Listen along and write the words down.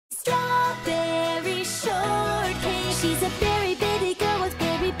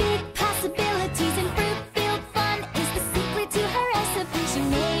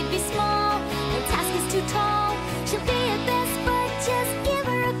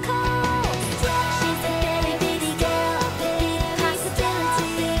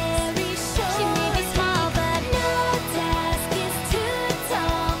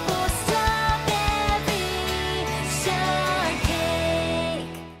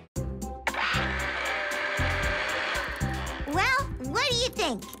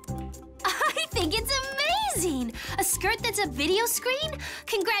think? I think it's amazing! A skirt that's a video screen?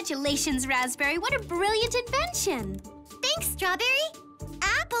 Congratulations, Raspberry. What a brilliant invention. Thanks, Strawberry.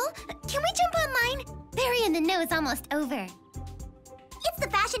 Apple, can we jump online? Berry in the Know is almost over. It's the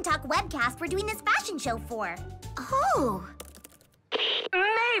Fashion Talk webcast we're doing this fashion show for. Oh.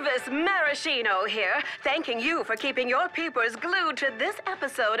 Mavis Maraschino here, thanking you for keeping your peepers glued to this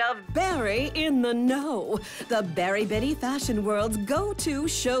episode of Berry in the Know, the Berry Bitty fashion world's go-to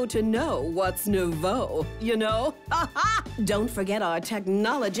show to know what's nouveau, you know? Don't forget our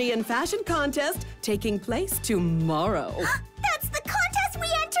technology and fashion contest taking place tomorrow. That's the contest we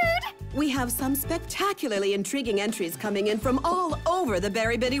entered! We have some spectacularly intriguing entries coming in from all over the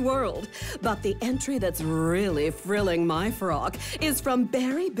Berry Bitty world. But the entry that's really frilling my frock is from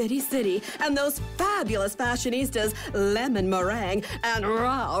Berry Bitty City and those fabulous fashionistas Lemon Meringue and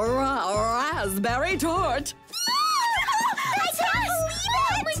Raspberry Tort. I can't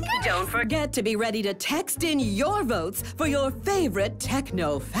believe it! Don't forget to be ready to text in your votes for your favorite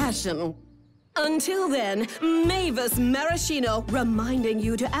techno fashion. Until then, Mavis Maraschino reminding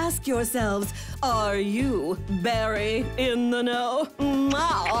you to ask yourselves, are you Berry in the Know?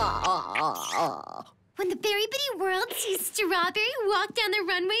 When the Berry Bitty world sees Strawberry walk down the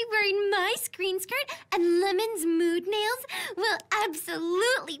runway wearing my screen skirt and Lemon's mood nails, we'll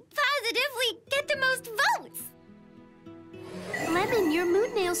absolutely, positively get the most votes! Lemon, your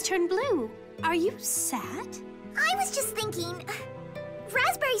mood nails turn blue. Are you sad? I was just thinking,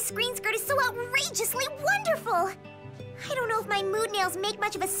 Raspberry's screen skirt is so outrageously wonderful. I don't know if my mood nails make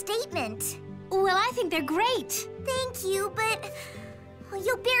much of a statement. Well, I think they're great. Thank you, but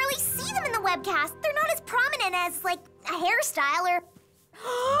you'll barely see them in the webcast. They're not as prominent as, like, a hairstyle or...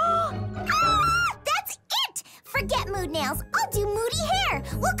 That's it! Forget mood nails. I'll do moody hair.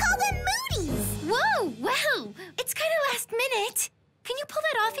 We'll call them Moodies. Whoa, wow. It's kind of last minute. Can you pull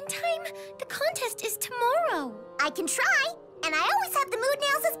that off in time? The contest is tomorrow. I can try, and I always have the mood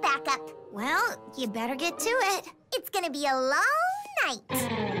nails as backup. Well, you better get to it. It's gonna be a long night.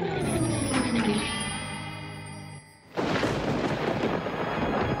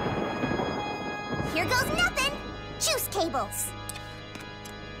 Here goes nothing. Juice cables.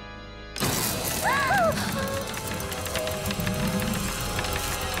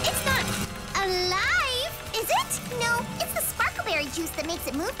 It's not alive, is it? No, it's the sparkleberry juice that makes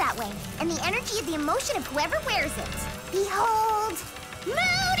it move that way, and the energy of the emotion of whoever wears it. Behold,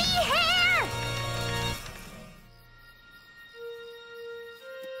 moody hair!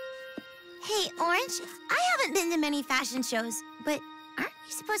 Hey, Orange, I haven't been to many fashion shows, but aren't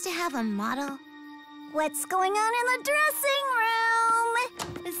we supposed to have a model? What's going on in the dressing room?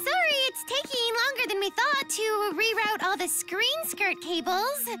 Sorry, it's taking longer than we thought to reroute all the screen skirt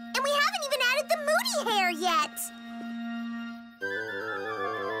cables. And we haven't even added the moody hair yet.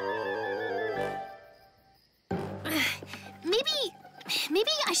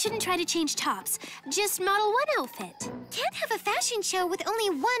 Maybe I shouldn't try to change tops. Just model one outfit. Can't have a fashion show with only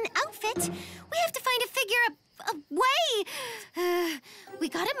one outfit. We have to find a way. We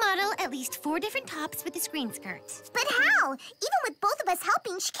gotta model at least 4 different tops with the screen skirts. But how? Even with both of us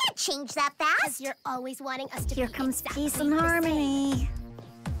helping, she can't change that fast. Because you're always wanting us to. Here comes peace and harmony.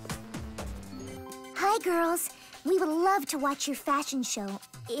 Hi, girls. We would love to watch your fashion show.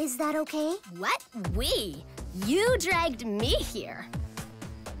 Is that okay? What? We? You dragged me here.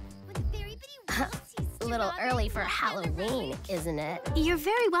 A little early for Halloween, isn't it? You're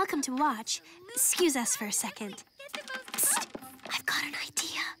very welcome to watch. Excuse us for a second. Psst, I've got an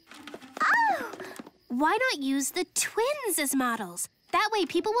idea. Oh! Why not use the twins as models? That way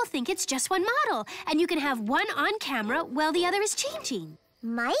people will think it's just one model, and you can have one on camera while the other is changing.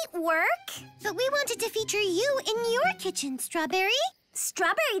 Might work. But we wanted to feature you in your kitchen, Strawberry.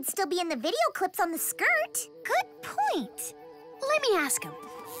 Strawberry'd still be in the video clips on the skirt. Good point. Let me ask him.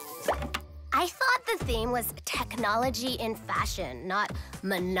 I thought the theme was technology in fashion, not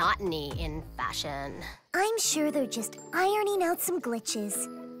monotony in fashion. I'm sure they're just ironing out some glitches.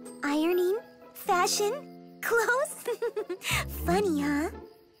 Ironing? Fashion? Clothes? Funny, huh?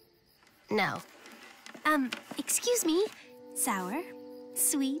 No. Excuse me, sour,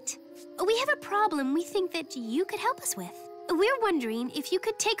 sweet. We have a problem we think that you could help us with. We're wondering if you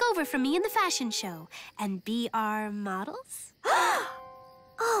could take over from me in the fashion show and be our models?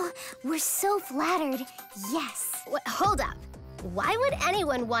 Oh, we're so flattered. Yes. What, hold up. Why would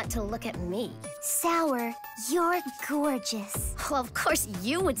anyone want to look at me? Sour, you're gorgeous. Well, of course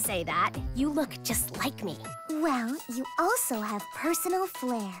you would say that. You look just like me. Well, you also have personal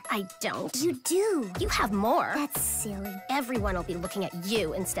flair. I don't. You do. You have more. That's silly. Everyone will be looking at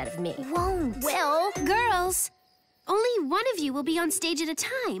you instead of me. Won't. Will. Girls, Only one of you will be on stage at a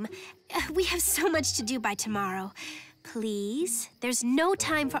time. We have so much to do by tomorrow. Please, there's no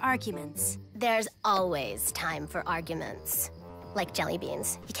time for arguments. There's always time for arguments. Like jelly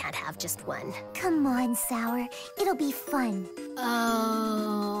beans, you can't have just one. Come on, Sour. It'll be fun.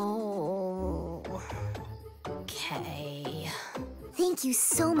 Oh... okay... Thank you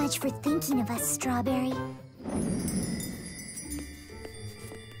so much for thinking of us, Strawberry.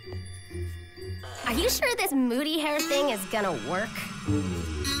 Are you sure this moody hair thing is gonna work?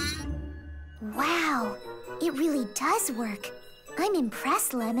 Wow, it really does work. I'm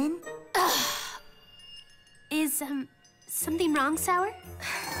impressed, Lemon. Is, something wrong, Sour?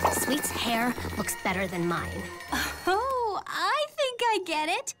 Sweet's hair looks better than mine. Oh, I think I get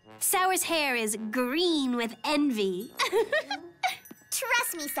it. Sour's hair is green with envy.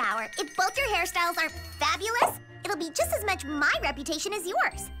 Trust me, Sour. If both your hairstyles are fabulous, it'll be just as much my reputation as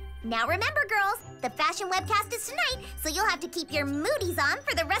yours. Now remember, girls, the fashion webcast is tonight, so you'll have to keep your moodies on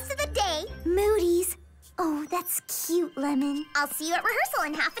for the rest of the day. Moodies? Oh, that's cute, Lemon. I'll see you at rehearsal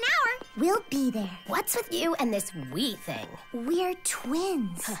in half an hour. We'll be there. What's with you and this we thing? We're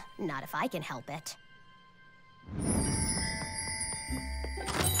twins. Not if I can help it.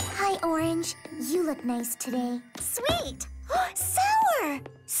 Hi, Orange. You look nice today. Sweet! Sour!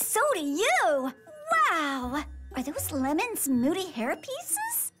 So do you! Wow! Are those Lemon's moody hair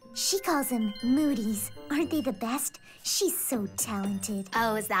pieces? She calls them moodies. Aren't they the best? She's so talented.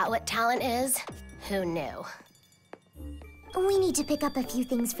 Oh, is that what talent is? Who knew? We need to pick up a few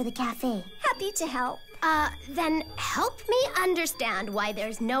things for the cafe. Happy to help. Then help me understand why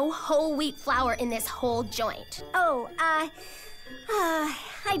there's no whole wheat flour in this whole joint. Oh,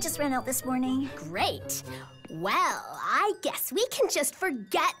 I just ran out this morning. Great. Well, I guess we can just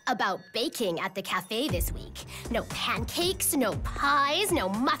forget about baking at the cafe this week. No pancakes, no pies, no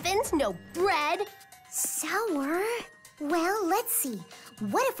muffins, no bread. Sour? Well, let's see.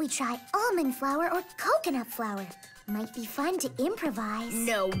 What if we try almond flour or coconut flour? Might be fun to improvise.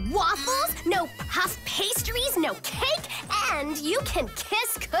 No waffles, no puff pastries, no cake, and you can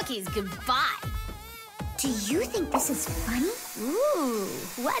kiss cookies goodbye. Do you think this is funny? Ooh,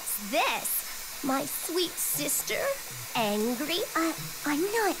 what's this? My sweet sister? Angry? I'm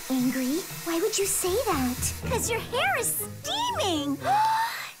not angry. Why would you say that? Because your hair is steaming.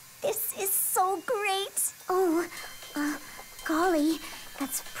 This is so great. Oh, golly,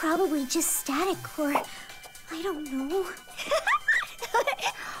 that's probably just static or I don't know.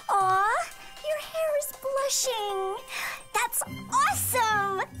 Aw, your hair is blushing. That's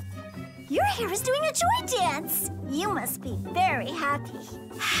awesome. Your hair is doing a joy dance. You must be very happy.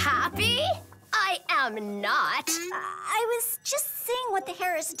 Happy? I am not. I was just seeing what the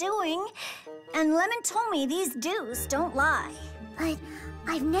hair is doing, and Lemon told me these do's don't lie. But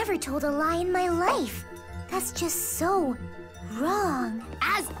I've never told a lie in my life. That's just so wrong.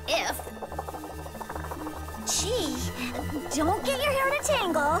 As if. Gee, don't get your hair in a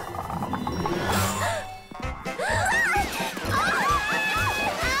tangle.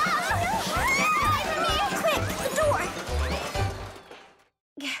 Quick, the door.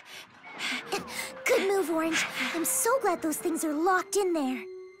 Good move, Orange. I'm so glad those things are locked in there.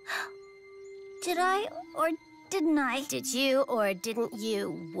 Did I or didn't I? Did you or didn't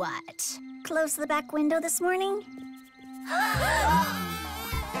you what? Close the back window this morning?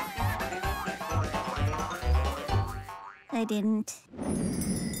 I didn't.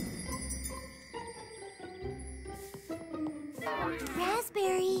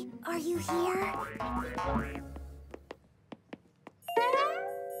 Raspberry, are you here?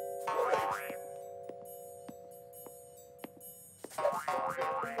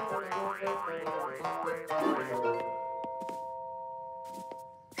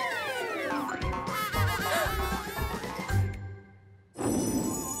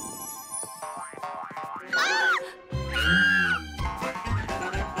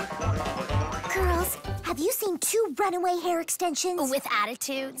 Girls, have you seen two runaway hair extensions? With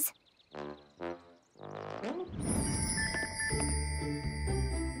attitudes?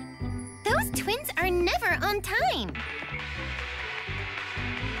 Those twins are never on time.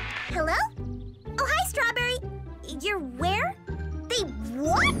 Hello? Oh, hi, Strawberry. You're where? They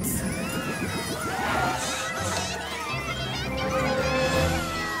what?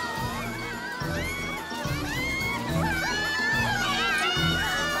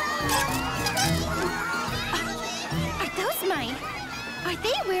 Are those mine? Are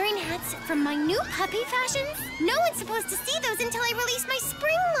they wearing hats from my new puppy fashions? No one's supposed to see those until I release my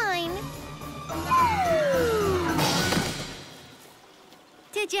spring line.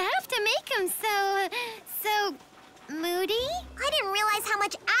 Did you have to make them so moody? I didn't realize how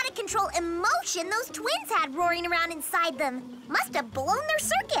much can't control emotion those twins had roaring around inside them. Must have blown their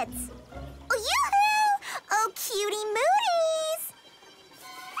circuits. Oh, yoo-hoo! Oh, cutie mooties!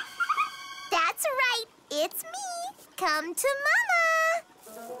 That's right, it's me. Come to Mama.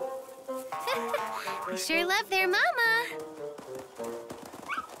 They sure love their mama.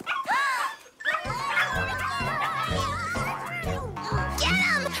 Get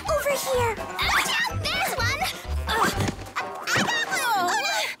him! Over here! Watch out! There's one! I got one!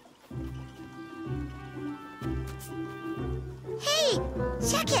 Hey,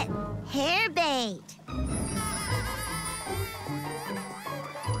 check it! Hair bait.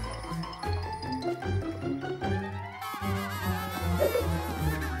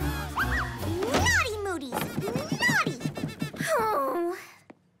 Naughty Moody's! Naughty! Oh.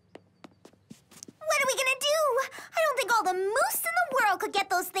 What are we gonna do? I don't think all the moose in the world could get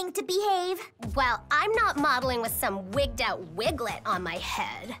those things to behave. Well, I'm not modeling with some wigged-out wiglet on my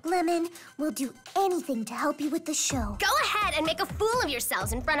head. Lemon, we'll do anything to help you with the show. Go ahead and make a fool of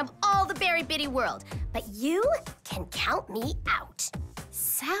yourselves in front of all the Berry Bitty world. But you can count me out.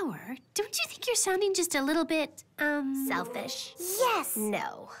 Sour? Don't you think you're sounding just a little bit, Selfish? Yes.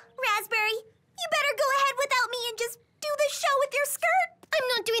 No. Raspberry, you better go ahead without me and just do the show with your skirt. I'm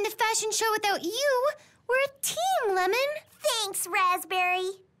not doing the fashion show without you. We're a team, Lemon. Thanks, Raspberry.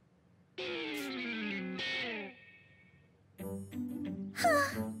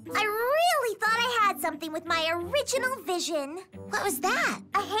 I really thought I had something with my original vision. What was that?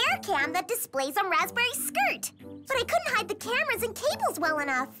 A hair cam that displays on Raspberry's skirt. But I couldn't hide the cameras and cables well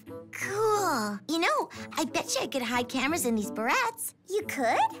enough. Cool. You know, I bet you I could hide cameras in these barrettes. You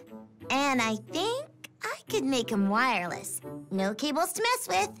could? And I think I could make them wireless. No cables to mess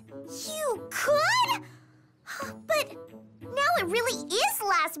with. You could? But now it really is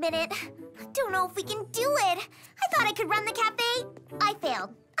last minute. I don't know if we can do it. I thought I could run the cafe. I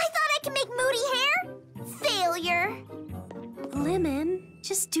failed. I thought I could make moody hair. Failure. Lemon,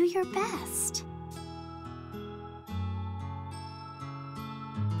 just do your best.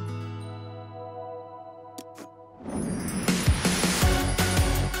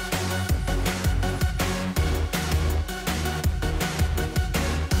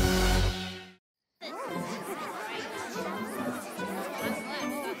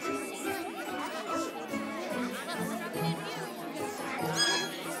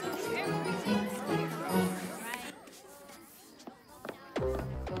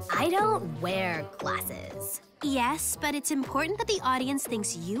 I don't wear glasses. Yes, but it's important that the audience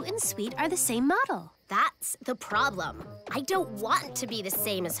thinks you and Sweet are the same model. That's the problem. I don't want to be the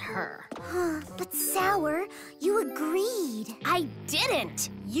same as her. But Sour, you agreed. I didn't.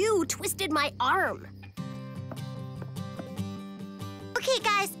 You twisted my arm. Okay,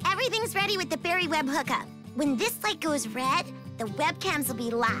 guys, everything's ready with the Berry Web hookup. When this light goes red, the webcams will be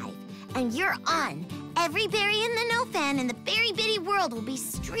live, and you're on. Every Berry in the Know fan in the Berry Bitty world will be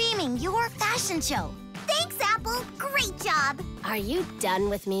streaming your fashion show. Thanks, Apple. Great job. Are you done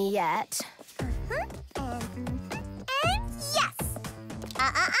with me yet? And yes.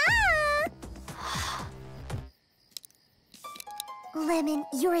 Lemon,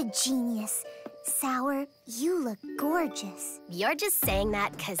 you're a genius. Sour, you look gorgeous. You're just saying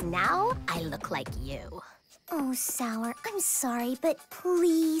that because now I look like you. Oh, Sour, I'm sorry, but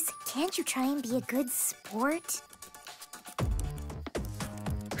please, can't you try and be a good sport?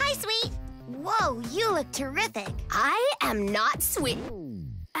 Hi, Sweet. Whoa, you look terrific. I am not Sweet.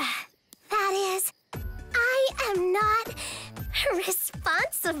 That is, I am not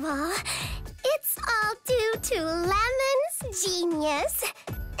responsible. It's all due to Lemon's genius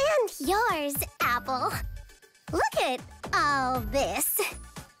and yours, Apple. Look at all this.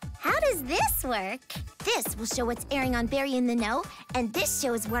 How does this work? This will show what's airing on Berry in the Know, and this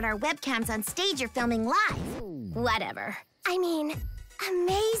shows what our webcams on stage are filming live. Whatever. I mean,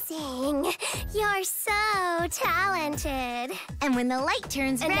 amazing. You're so talented. And when the light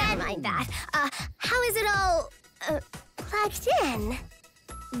turns red... Never mind that. How is it all, plugged in?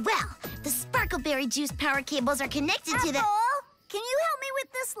 Well, the Sparkleberry juice power cables are connected to the... Apple, can you help me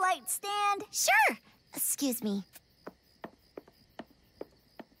with this light stand? Sure. Excuse me.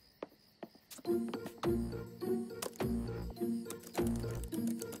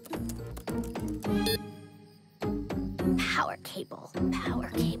 Power cable. Power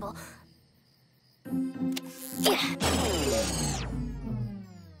cable. Yeah.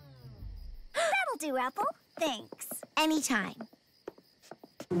 That'll do, Apple. Thanks. Anytime.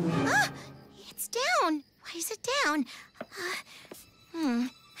 It's down. Why is it down?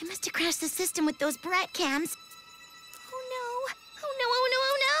 I must have crashed the system with those brat cams. Oh no. Oh no, oh no,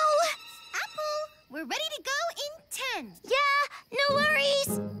 oh no. Apple, we're ready to go in 10. Yeah, no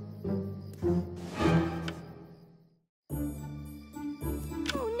worries.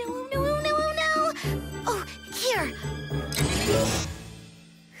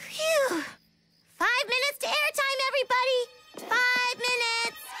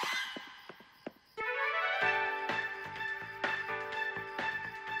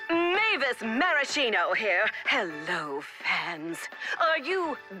 Mavis Maraschino here. Hello, fans. Are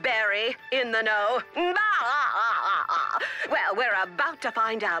you Berry in the know? Well, we're about to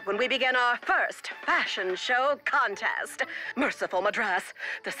find out when we begin our first fashion show contest. Merciful Madras,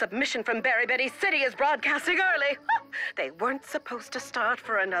 the submission from Berry Bitty City is broadcasting early. They weren't supposed to start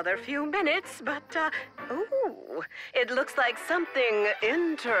for another few minutes, but, ooh, it looks like something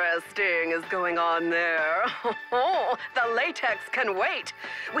interesting is going on there. The latex can wait.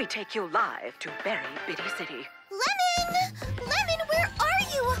 We take you live to Berry Bitty City. Lemon! Lemon, where are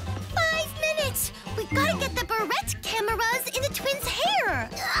you? 5 minutes! We gotta get the barrette cameras in the twins' hair!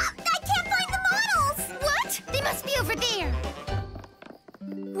 I can't find the models! What? They must be over there.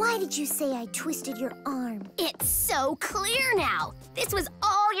 Why did you say I twisted your arm? It's so clear now. This was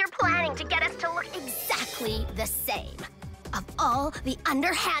all your planning to get us to look exactly the same. Of all the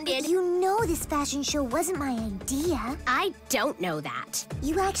underhanded... You know this fashion show wasn't my idea. I don't know that.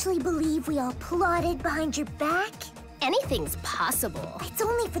 You actually believe we all plotted behind your back? Anything's possible. It's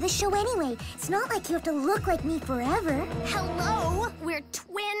only for the show anyway. It's not like you have to look like me forever. Hello? We're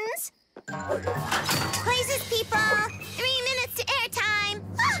twins? Places, people! 3 minutes to airtime!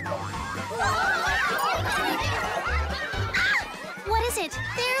 What is it?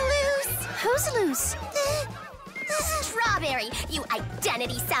 They're loose! Who's loose? Strawberry, you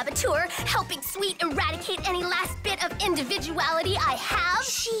identity saboteur, helping Sweet eradicate any last bit of individuality I have.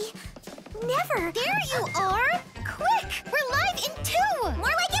 She... never. There you are! Quick! We're live in 2! More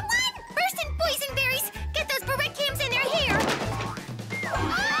like in 1! First in boysenberries! Get those barrette cams in their hair!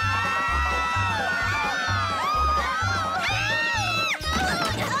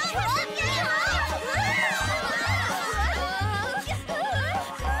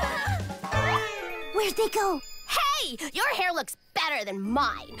 Where'd they go? Hey, your hair looks better than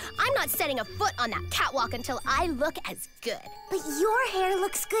mine. I'm not setting a foot on that catwalk until I look as good. But your hair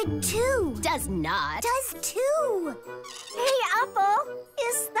looks good too. Does not. Does too. Hey, Apple.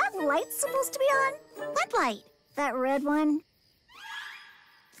 Is that light supposed to be on? What light? That red one?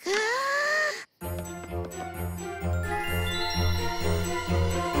 We're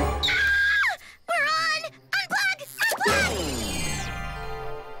on! Unplug! Unplug!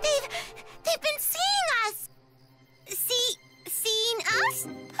 They've been seeing us! Seeing us?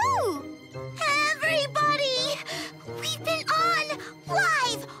 Who? Everybody! We've been on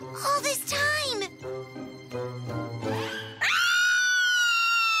live all this time! We're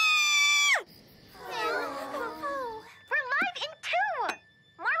live in 2!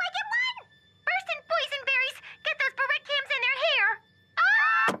 More like in 1! First in boysenberries, get those barrette cams in their hair!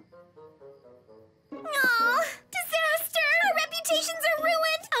 Aw, disaster! Our reputations are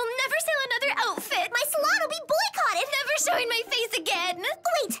ruined! I'll never sell another outfit! My salon will be boycotted! Never showing my face again!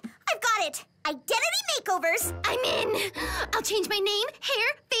 Wait, I've got it. Identity makeovers. I'm in! I'll change my name,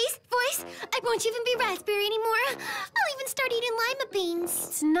 hair, face, voice. I won't even be raspberry anymore. I'll even start eating lima beans.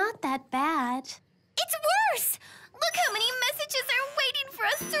 It's not that bad. It's worse! Look how many messages are waiting for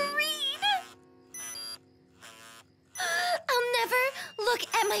us to read! I'll never look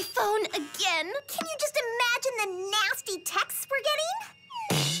at my phone again. Can you just imagine the nasty texts we're getting?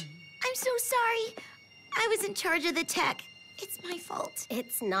 I'm so sorry. I was in charge of the tech. It's my fault.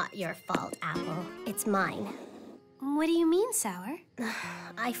 It's not your fault, Apple. It's mine. What do you mean, Sour?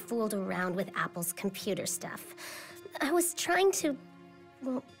 I fooled around with Apple's computer stuff. I was trying to,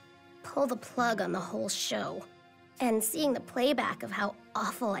 well, pull the plug on the whole show. And seeing the playback of how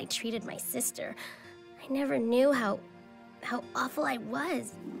awful I treated my sister, I never knew how awful I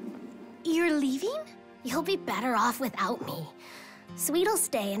was. You're leaving? You'll be better off without me. Sweet'll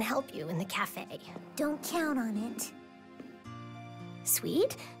stay and help you in the cafe. Don't count on it.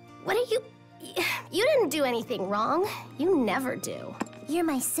 Sweet? What are you... You didn't do anything wrong. You never do. You're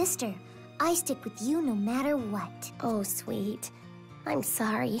my sister. I stick with you no matter what. Oh, Sweet. I'm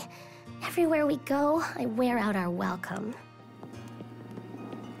sorry. Everywhere we go, I wear out our welcome.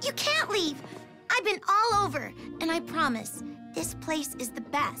 You can't leave. I've been all over, and I promise, this place is the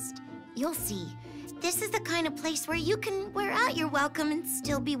best. You'll see. This is the kind of place where you can wear out your welcome and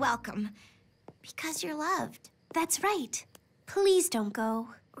still be welcome. Because you're loved. That's right. Please don't go.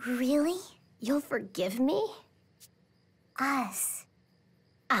 Really? You'll forgive me? Us.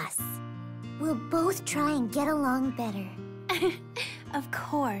 Us. We'll both try and get along better. Of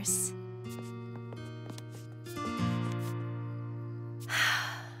course.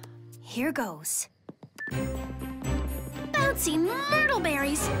 Here goes. Bouncy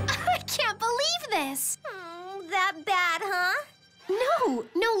myrtleberries! I can't believe this! That bad, huh? No,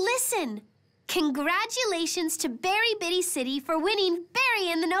 listen. Congratulations to Berry Bitty City for winning Berry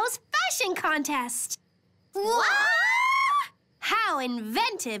in the Nose Fashion Contest! What? How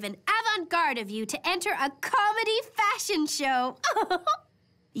inventive and avant avant-garde of you to enter a comedy fashion show.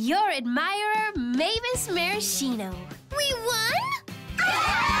 Your admirer, Mavis Maraschino. We won?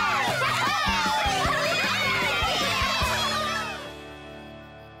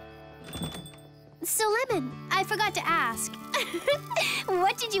 So, Lemon, I forgot to ask.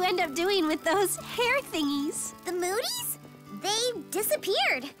 What did you end up doing with those hair thingies? The Moody's? They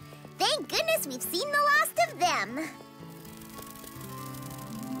disappeared. Thank goodness we've seen the last of them.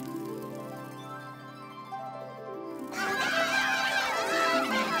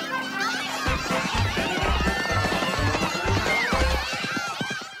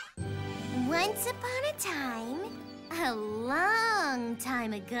 Once upon a time, a long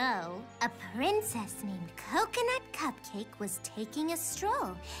time ago, a princess named Coconut Cupcake was taking a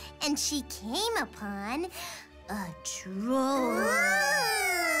stroll, and she came upon a troll.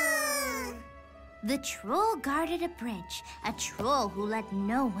 The troll guarded a bridge, a troll who let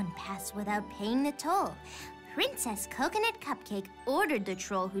no one pass without paying the toll. Princess Coconut Cupcake ordered the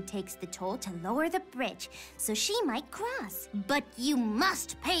troll who takes the toll to lower the bridge so she might cross. But you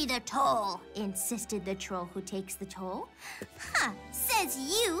must pay the toll, insisted the troll who takes the toll. Ha, says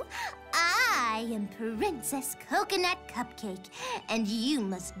you. I am Princess Coconut Cupcake, and you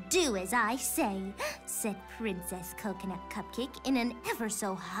must do as I say, said Princess Coconut Cupcake in an ever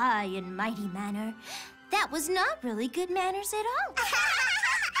so high and mighty manner. That was not really good manners at all.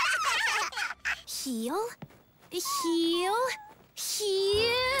 Heel? Heel?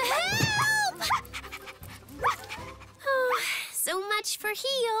 Heel? Help! Oh, so much for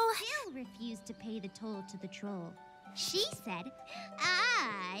heel. Heel refused to pay the toll to the troll. She said,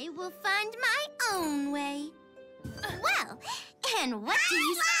 I will find my own way. Well, and what do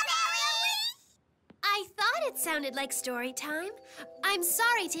you... I thought it sounded like story time. I'm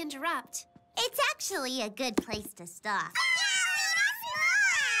sorry to interrupt. It's actually a good place to stop.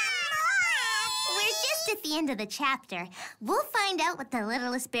 We're just at the end of the chapter. We'll find out what the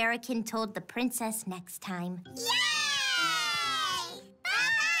littlest bearkin told the princess next time. Yay!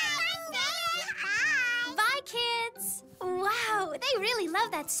 Bye, kids. Wow, they really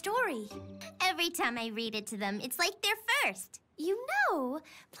love that story. Every time I read it to them, it's like they're first. You know,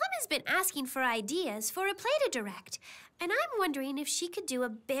 Plum has been asking for ideas for a play to direct. And I'm wondering if she could do a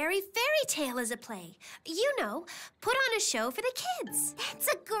Berry fairy tale as a play. You know, put on a show for the kids. That's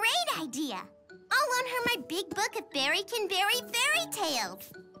a great idea. I'll loan her my big book of Berry Can Berry fairy tales.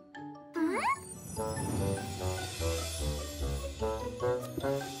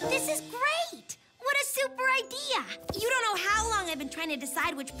 This is great! What a super idea! You don't know how long I've been trying to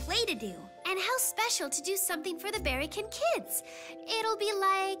decide which play to do. And how special to do something for the Berrykin kids. It'll be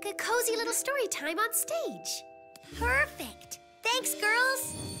like a cozy little story time on stage. Perfect. Thanks,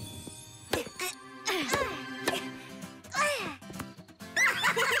 girls.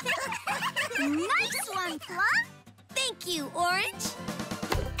 Nice one, Plum. Thank you, Orange.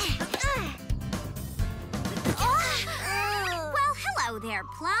 Well, hello there,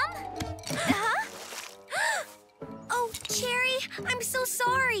 Plum. Huh? Oh, Cherry, I'm so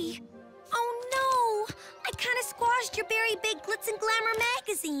sorry. Oh, no. I kind of squashed your Berry Big Glitz and Glamour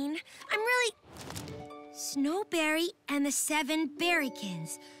magazine. I'm really... Snowberry and the Seven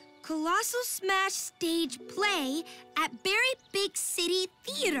Berrykins. Colossal Smash Stage Play at Berry Big City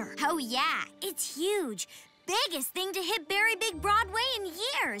Theater. Oh, yeah. It's huge. Biggest thing to hit Berry Big Broadway in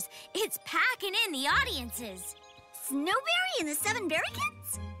years. It's packing in the audiences. Snowberry and the Seven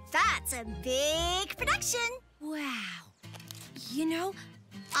Berrykins? That's a big production. Wow. You know,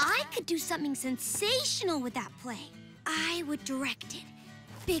 I could do something sensational with that play. I would direct it.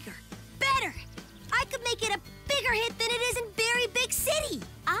 Bigger, better. I could make it a bigger hit than it is in Berry Big City.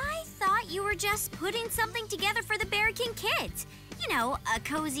 I thought you were just putting something together for the Berrykin kids. You know, a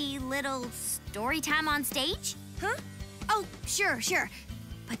cozy little story time on stage. Huh? Oh, sure.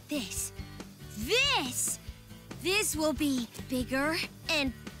 But this will be bigger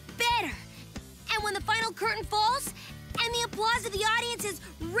and better. And when the final curtain falls and the applause of the audience is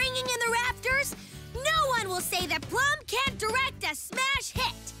ringing in the rafters, no one will say that Plum can't direct a smash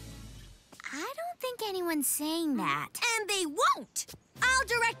hit. I don't think anyone's saying that. And they won't. I'll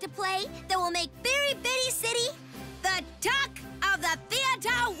direct a play that will make Berry Bitty City the talk of the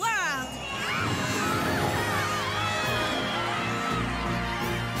theater world.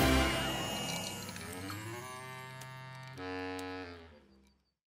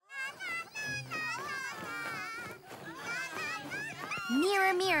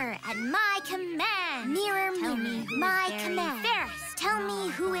 Mirror, mirror, at my command. Mirror, Tell mirror, me who's my very command. fairest Tell in all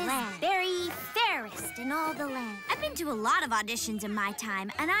me who the is land. very fairest in all the land. I've been to a lot of auditions in my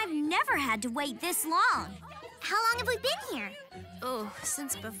time, and I've never had to wait this long. how long have we been here? Oh,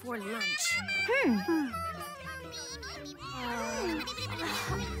 since before lunch.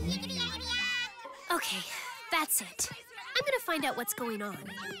 Okay, that's it. I'm gonna find out what's going on.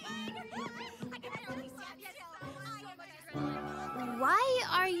 Why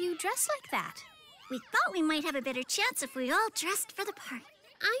are you dressed like that? We thought we might have a better chance if we all dressed for the part.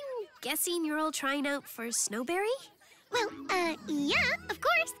 I'm guessing you're all trying out for Snowberry? Well, yeah, of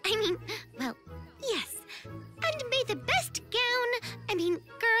course. I mean, well, yes. And may the best girl,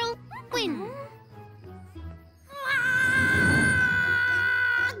 win.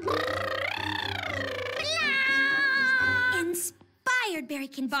 Inspired,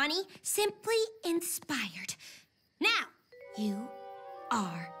 Berrykin Bonnie. Simply inspired. Now, you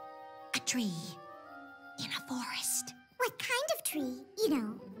are a tree in a forest. What kind of tree? You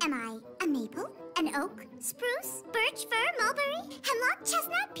know, am I a maple, an oak, spruce, birch fir, mulberry, hemlock,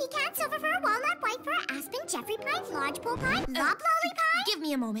 chestnut, pecan, silver fir, walnut, white fir, aspen, jeffrey pine, lodgepole pine, loblolly pine? Give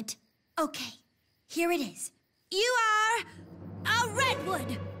me a moment. Okay, here it is. You are a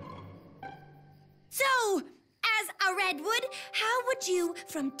redwood. So, as a redwood, how would you,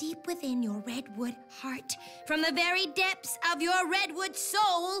 from deep within your redwood heart, from the very depths of your redwood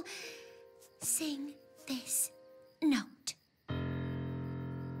soul, sing this note?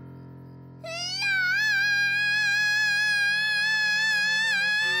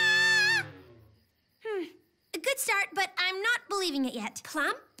 A good start, but I'm not believing it yet.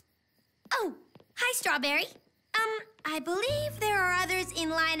 Plum? Oh, hi, Strawberry. I believe there are others in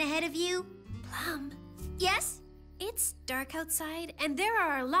line ahead of you. Plum, Yes? it's dark outside, and there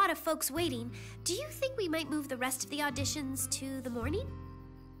are a lot of folks waiting. Do you think we might move the rest of the auditions to the morning?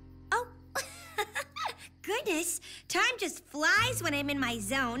 Oh, goodness. Time just flies when I'm in my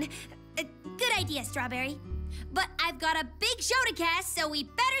zone. Good idea, Strawberry. But I've got a big show to cast, so we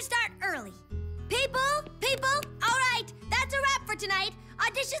better start early. People, all right, that's a wrap for tonight.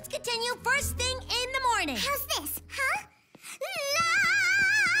 Auditions continue first thing in the morning. How's this, huh?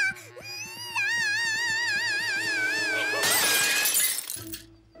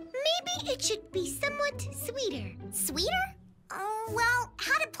 Maybe it should be somewhat sweeter. Sweeter? Oh, well,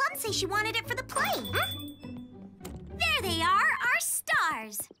 how did Plum say she wanted it for the play? There they are, our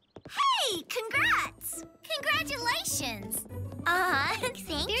stars. Hey, congrats! Congratulations! Thank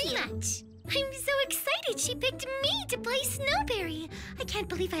you. Very much. I'm so excited she picked me to play Snowberry. I can't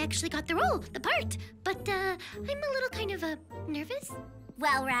believe I actually got the role, the part. But, I'm a little kind of, nervous.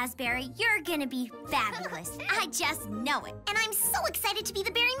 Well, Raspberry, you're gonna be fabulous. I just know it. And I'm so excited to be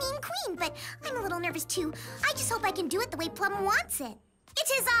the Berry Mean Queen, but I'm a little nervous too. I just hope I can do it the way Plum wants it. It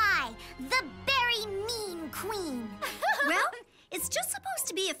is I, the Berry Mean Queen. Well, it's just supposed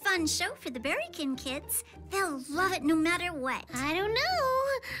to be a fun show for the Berrykin kids. They'll love it no matter what. I don't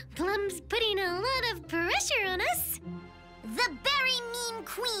know. Plum's putting a lot of pressure on us. The Berry Mean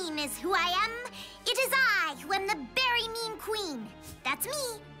Queen is who I am. It is I who am the Berry Mean Queen. That's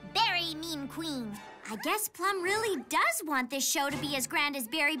me, Berry Mean Queen. I guess Plum really does want this show to be as grand as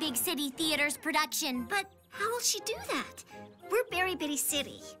Berry Big City Theater's production. But how will she do that? We're Berry Bitty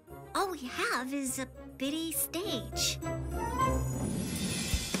City. All we have is a bitty stage.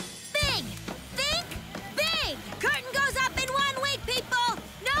 Big! Think big! Curtain goes up in 1 week, people!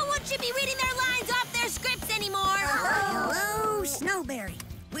 No one should be reading their lines off their scripts anymore! Hello, Snowberry.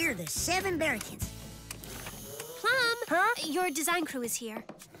 We're the 7 Berrykins. Plum, your design crew is here.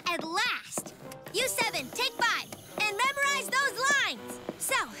 At last! You 7, take 5, and memorize those lines!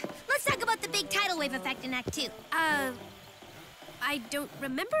 So, let's talk about the big tidal wave effect in Act 2. I don't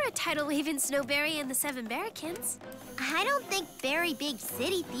remember a tidal wave in Snowberry and the 7 Berrykins. I don't think Berry Big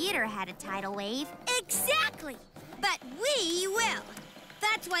City Theater had a tidal wave. Exactly! But we will.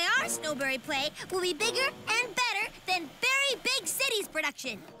 That's why our Snowberry play will be bigger and better than Berry Big City's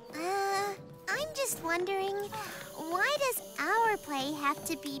production. I'm just wondering, why does our play have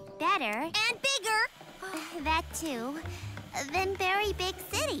to be better and bigger, that too, than Berry Big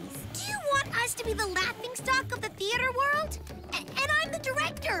City's? Do you want us to be the laughingstock of the theater world? And I'm the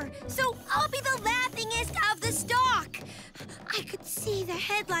director, so I'll be the laughingest of the stock. I could see the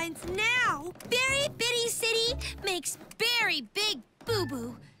headlines now. Berry Bitty City makes Berry Big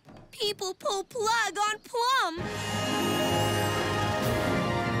Boo-Boo. People pull plug on Plum.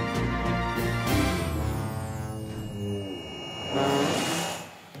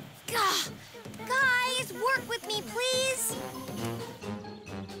 Guys, work with me, please.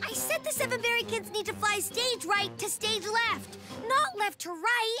 I said the 7 Berry kids need to fly stage right to stage left, not left to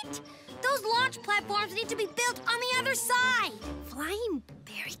right. Those launch platforms need to be built on the other side. Flying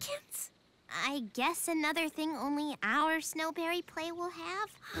Berrykins? I guess another thing only our Snowberry play will have.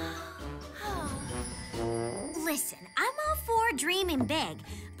 Listen, I'm all for dreaming big,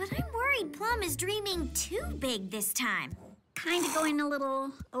 but I'm worried Plum is dreaming too big this time. Kind of going a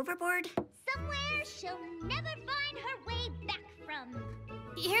little overboard. Somewhere she'll never find her way back from.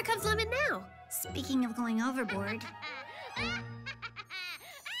 Here comes Lemon now. Speaking of going overboard.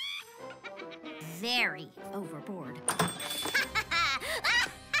 Very overboard.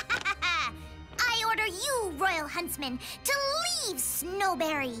 I order you, Royal Huntsman, to leave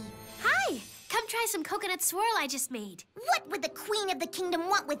Snowberry. Hi, come try some coconut swirl I just made. What would the Queen of the Kingdom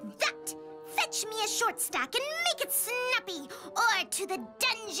want with that? Fetch me a short stack and make it snappy, or to the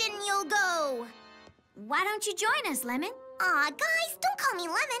dungeon you'll go. Why don't you join us, Lemon? Aw, guys, don't call me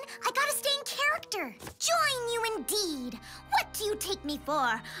Lemon. I gotta stay in character. Join you indeed. What do you take me for?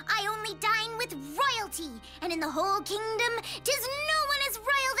 I only dine with royalty, and in the whole kingdom, 'tis no one as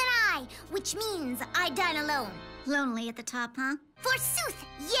royal than I, which means I dine alone. Lonely at the top, huh? Forsooth,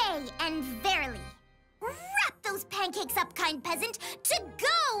 yea and verily. Wrap those pancakes up, kind peasant. To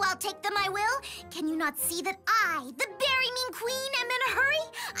go, I'll take them, I will. Can you not see that I, the Berry Mean Queen, am in a hurry?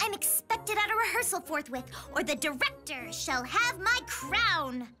 I'm expected at a rehearsal forthwith, or the director shall have my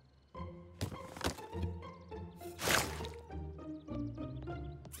crown.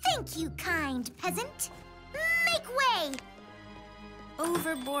 Thank you, kind peasant. Make way.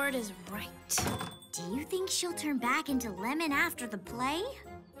 Overboard is right. Do you think she'll turn back into Lemon after the play?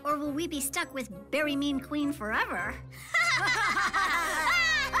 Or will we be stuck with Berry Mean Queen forever?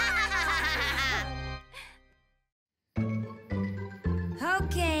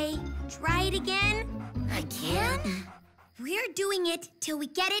 Okay, try it again. Again? We're doing it till we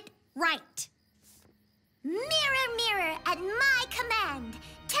get it right. Mirror, mirror, at my command,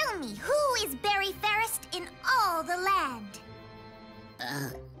 tell me who is Berry fairest in all the land?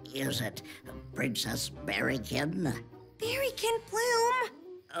 Is it Princess Berrykin? Berrykin Bloom.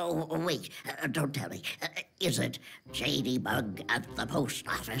 Oh, wait, don't tell me. Is it J.D. Bug at the post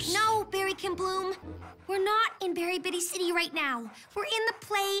office? No, Berrykin Bloom. We're not in Berry Bitty City right now. We're in the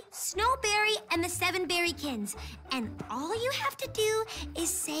play Snowberry and the Seven Berrykins. And all you have to do is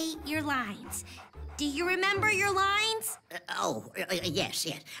say your lines. Do you remember your lines? Yes.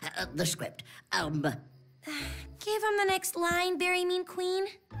 The script. Give him the next line, Berry Mean Queen.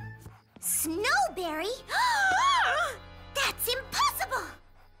 Snowberry? That's impossible!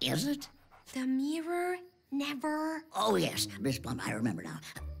 Is it? The mirror never... Oh, yes, Miss Plum, I remember now.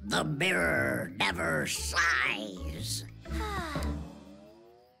 The mirror never sighs.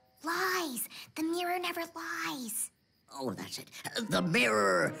 Lies. The mirror never lies. Oh, that's it. The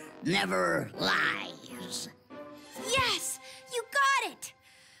mirror never lies. Yes! You got it!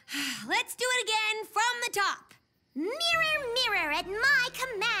 Let's do it again from the top. Mirror, mirror, at my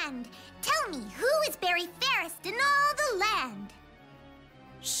command, tell me who is Berry fairest in all the land?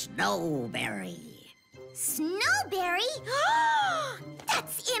 Snowberry. Snowberry?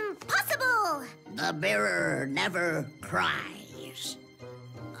 That's impossible! The mirror never cries.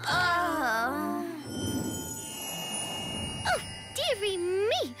 Oh, dearie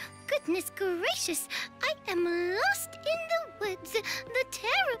me! Goodness gracious, I am lost in the woods, the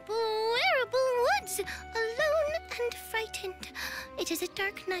terrible, wearable woods, alone and frightened. It is a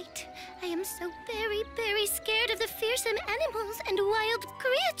dark night. I am so very, very scared of the fearsome animals and wild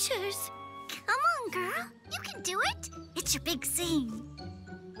creatures. Come on, girl. You can do it. It's your big scene.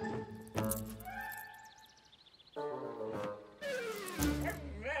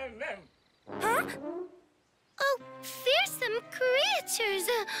 Huh? Oh, fearsome creatures!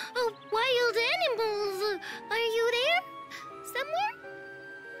 Oh, wild animals! Are you there? Somewhere?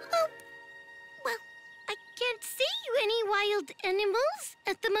 Oh, well, I can't see any wild animals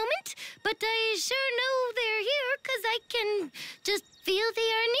at the moment, but I sure know they're here because I can just feel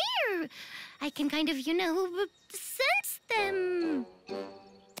they are near. I can kind of, sense them.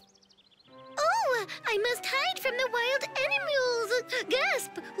 Oh, I must hide from the wild animals!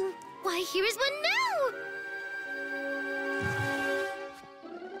 Gasp! Why, here is one now!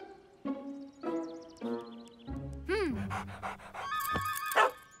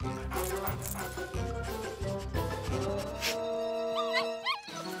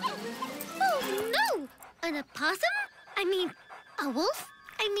 Oh, no! An opossum? I mean, a wolf?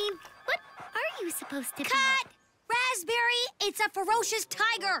 What are you supposed to be? Cut! Raspberry, it's a ferocious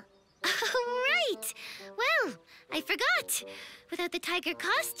tiger. Oh, right. Well, I forgot. Without the tiger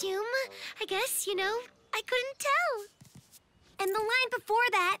costume, I guess, I couldn't tell. And the line before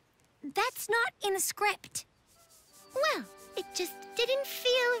that, that's not in the script. Well, it just didn't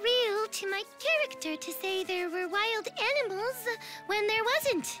feel real to my character to say there were wild animals when there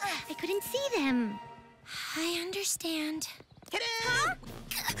wasn't. I couldn't see them. I understand. Kitten!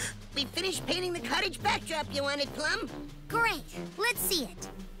 we finished painting the cottage backdrop you wanted, Plum. Great. Let's see it.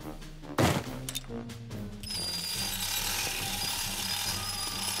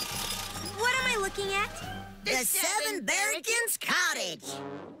 What am I looking at? The Seven Berrykins Cottage.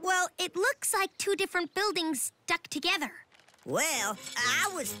 Well, it looks like two different buildings stuck together. Well, I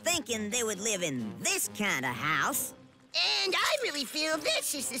was thinking they would live in this kind of house. And I really feel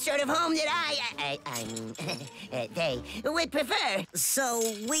this is the sort of home that they would prefer. So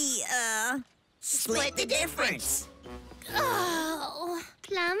we, split the difference. Oh.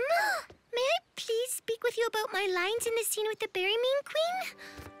 Plum, may I please speak with you about my lines in the scene with the Berry Mean Queen?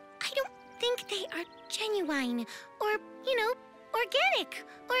 I don't think they are genuine or, organic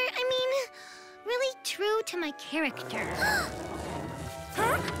or, really true to my character.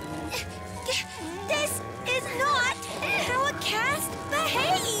 Huh? This is not how a cast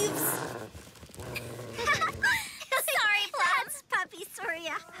behaves! Sorry, Plum. That's Puppy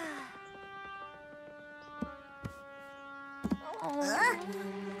Surya.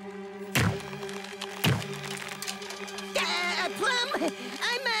 Plum,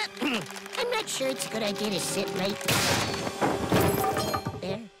 I'm not sure it's a good idea to sit right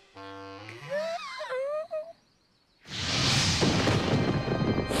there.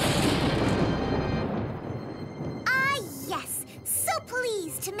 Ah, yes. So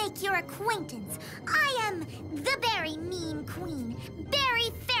pleased to make your acquaintance. I am the Berry Mean Queen,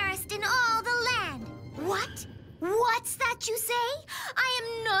 Berry fairest in all the land. What? What's that you say? I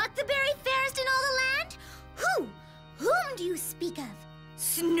am not the Berry fairest in all the land? Who? Whom do you speak of?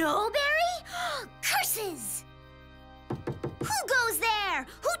 Snowberry? Curses! Who goes there?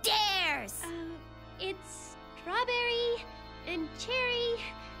 Who dares? It's Strawberry and Cherry.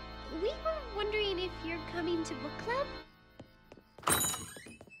 We were wondering if you're coming to book club?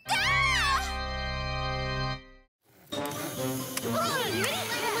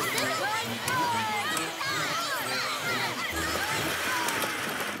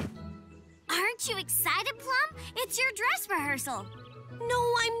 Aren't you excited, Plum? It's your dress rehearsal.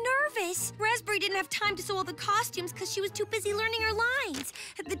 No, I'm nervous. Raspberry didn't have time to sew all the costumes because she was too busy learning her lines.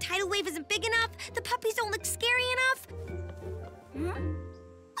 The tidal wave isn't big enough. The puppies don't look scary enough.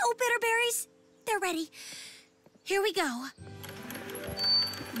 Oh, bitterberries. They're ready. Here we go.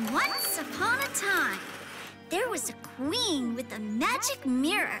 Once upon a time, there was a queen with a magic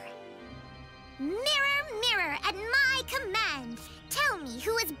mirror. Mirror, mirror, at my command, tell me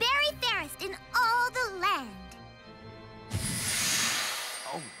who is Berry fairest in all the land.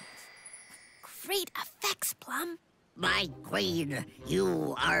 Great effects, Plum. My queen,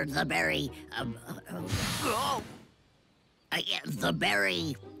 you are the berry, the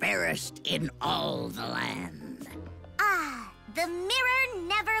berry fairest in all the land. Ah, the mirror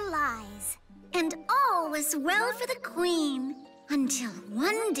never lies. And all was well for the queen until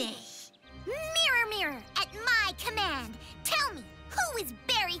one day. Mirror, mirror, at my command, tell me who is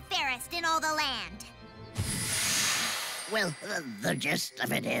Berry fairest in all the land. Well, the gist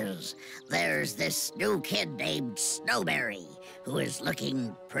of it is, there's this new kid named Snowberry, who is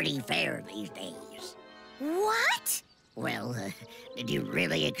looking pretty fair these days. What? Well, did you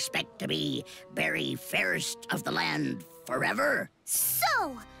really expect to be Berry fairest of the land forever? So,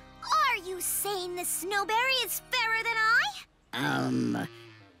 are you saying the Snowberry is fairer than I?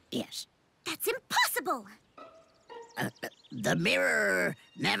 Yes. That's impossible. The mirror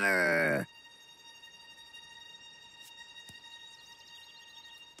never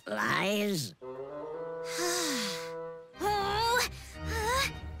lies.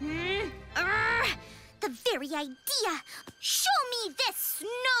 The very idea. Show me this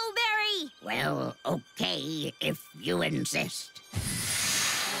Snowberry. Well, okay, if you insist.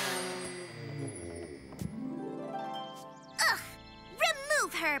 Ugh,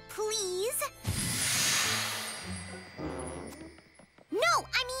 remove her, please. No,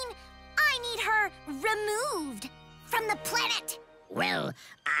 I need her removed from the planet. Well,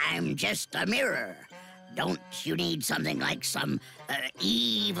 I'm just a mirror. Don't you need something like some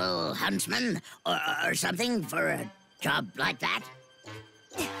evil huntsman or something for a job like that?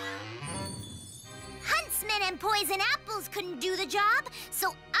 Huntsmen and poison apples couldn't do the job,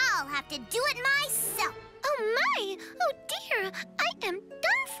 so I'll have to do it myself. Oh, my! Oh, dear! I am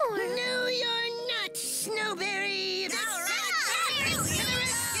done for! No, you're not, Snowberry!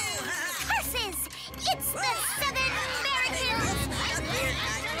 Curses! It's the Seven Berrykins!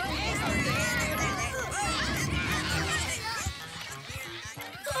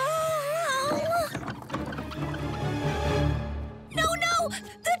 No!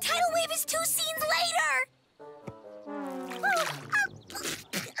 The tidal wave is 2 scenes later!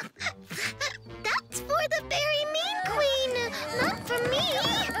 That's for the Berry Mean Queen, not for me!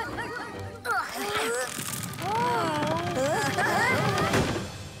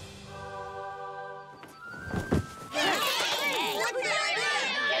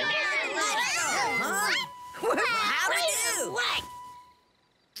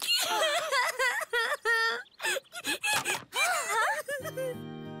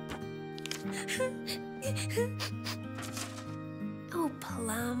 Oh,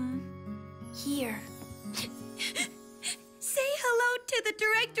 Plum. Here. Say hello to the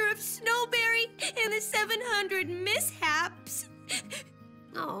director of Snowberry and the 700 Mishaps.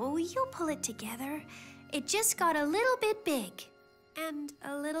 Oh, you'll pull it together. It just got a little bit big. And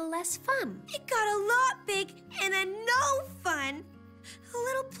a little less fun. It got a lot big and a no fun. A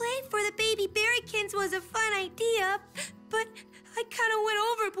little play for the baby berrykins was a fun idea, but I kind of went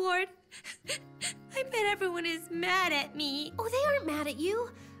overboard. I bet everyone is mad at me. Oh, they aren't mad at you.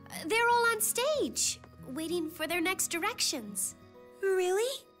 They're all on stage, waiting for their next directions.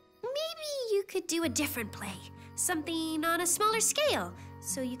 Really? Maybe you could do a different play. Something on a smaller scale,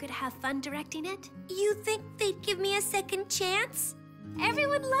 so you could have fun directing it. You think they'd give me a second chance?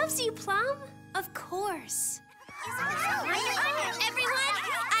 Everyone loves you, Plum. Of course. Everyone,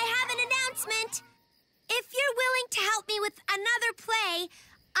 I have an announcement. If you're willing to help me with another play,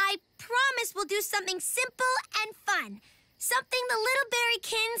 I promise we'll do something simple and fun. Something the little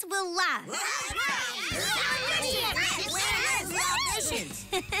berrykins will love.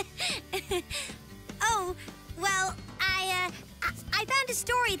 Oh, well, I found a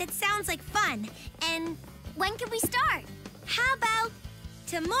story that sounds like fun. And when can we start? How about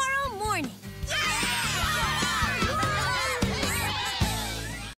tomorrow morning?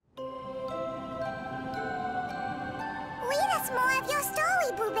 Read us more of your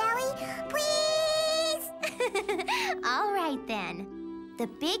story, Blueberry, please! All right, then. The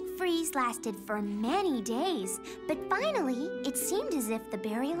big freeze lasted for many days, but finally, it seemed as if the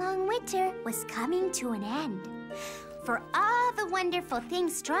very long winter was coming to an end. For all the wonderful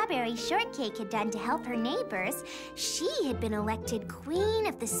things Strawberry Shortcake had done to help her neighbors, she had been elected Queen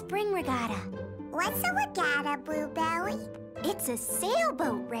of the Spring Regatta. What's a regatta, Blueberry? It's a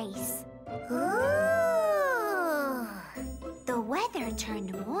sailboat race. Ooh! The weather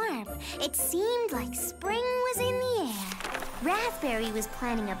turned warm. It seemed like spring was in the air. Raspberry was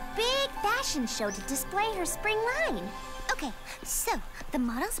planning a big fashion show to display her spring line. Okay, so the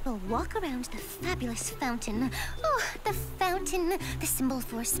models will walk around the fabulous fountain. Oh, the fountain, the symbol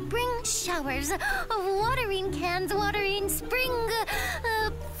for spring showers, of watering cans watering spring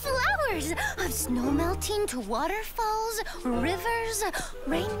flowers, of snow melting to waterfalls, rivers,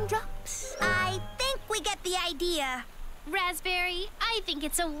 raindrops. I think we get the idea. Raspberry, I think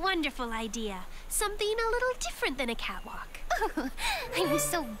it's a wonderful idea. Something a little different than a catwalk. Oh, I'm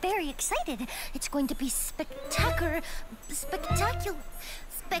so very excited. It's going to be spectacular.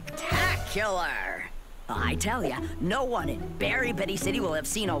 I tell ya, no one in Berry Bitty City will have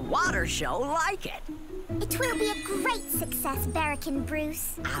seen a water show like it. It will be a great success, Berrykin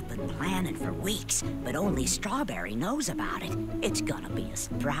Bruce. I've been planning for weeks, but only Strawberry knows about it. It's gonna be a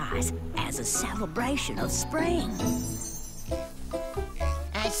surprise as a celebration of spring.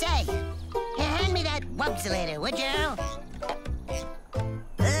 I say, hand me that wubsulator, would you?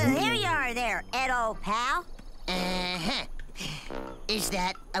 Here you are there, Ed, old pal. Uh-huh. Is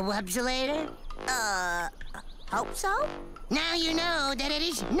that a wubsulator? Hope so? Now you know that it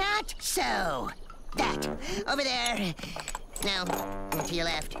is not so. That, over there. Now, to your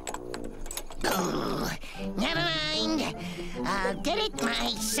left. Oh, never mind. I'll get it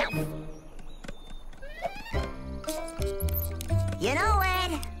myself. You know,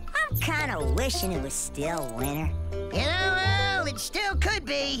 Ed, I'm kind of wishing it was still winter. You know, well, it still could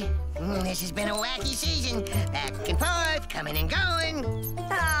be. This has been a wacky season. Back and forth, coming and going. Oh,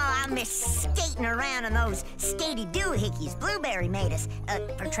 I miss skating around on those skatey doohickeys Blueberry made us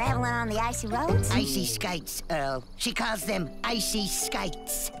for traveling on the icy roads. Icy skites, Earl. She calls them icy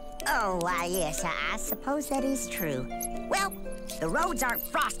skites. Oh, why, yes, I suppose that is true. Well, the roads aren't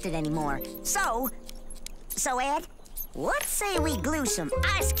frosted anymore. So, Ed, let's say we glue some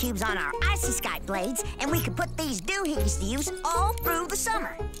ice cubes on our icy skite blades, and we can put these doohickeys to use all through the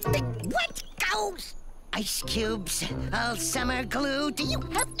summer. What goes? Ice cubes, all summer glue. Do you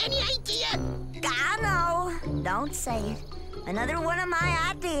have any idea? I know. Don't say it. Another one of my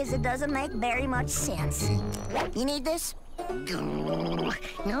ideas that doesn't make very much sense. You need this?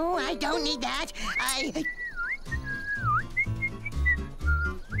 No, I don't need that.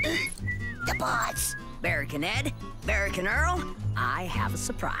 The boss. Berrykin Ed, Berrykin Earl, I have a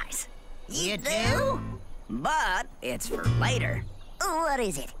surprise. You do? But it's for later. What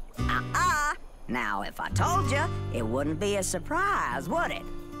is it? Now, if I told you, it wouldn't be a surprise, would it?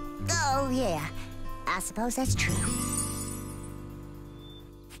 Oh, yeah. I suppose that's true.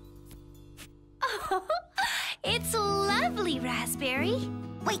 Oh, it's lovely, Raspberry.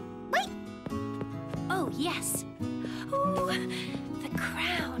 Wait. Oh, yes. Ooh, the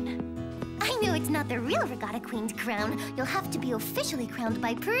crown. I knew it's not the real Regatta Queen's crown, you'll have to be officially crowned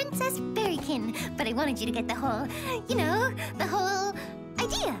by Princess Berrykin. But I wanted you to get the whole, you know, the whole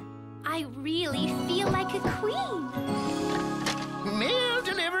idea. I really feel like a queen. Mail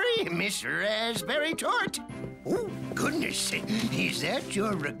delivery, Miss Raspberry Tort. Oh, goodness. Is that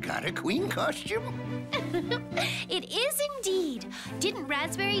your Regatta Queen costume? It is indeed. Didn't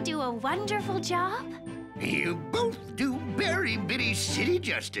Raspberry do a wonderful job? You both do Berry Bitty City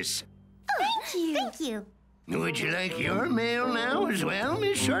justice. Thank you. Thank you. Would you like your mail now as well,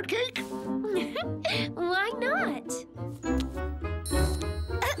 Miss Shortcake? Why not?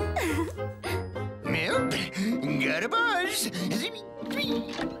 Well, got a buzz.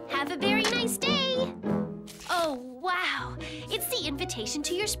 Have a very nice day. Oh, wow. It's the invitation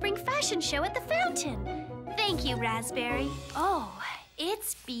to your spring fashion show at the fountain. Thank you, Raspberry. Oh,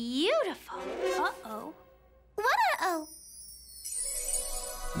 it's beautiful. Uh-oh. What uh-oh?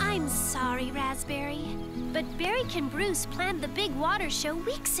 I'm sorry, Raspberry, but Berrykin Bruce planned the big water show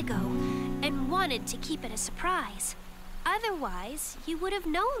weeks ago and wanted to keep it a surprise. Otherwise, you would have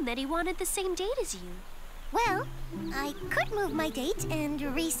known that he wanted the same date as you. Well, I could move my date and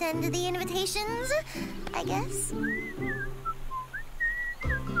resend the invitations, I guess.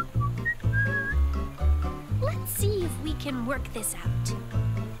 Let's see if we can work this out.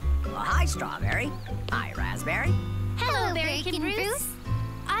 Well, hi, Strawberry. Hi, Raspberry. Hello, Berrykin Bruce.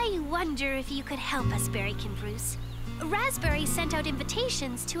 I wonder if you could help us, Berrykin Bruce. Raspberry sent out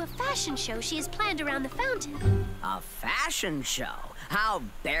invitations to a fashion show she has planned around the fountain. A fashion show? How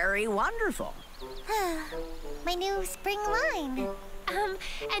very wonderful. My new spring line. And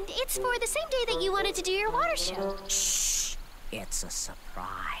it's for the same day that you wanted to do your water show. Shh! It's a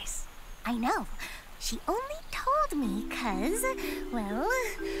surprise. I know. She only told me 'cause, well,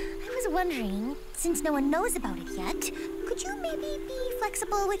 I was wondering, since no one knows about it yet, could you maybe be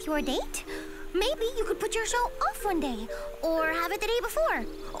flexible with your date? Maybe you could put your show off one day, or have it the day before,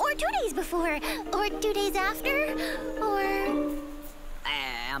 or 2 days before, or 2 days after, or...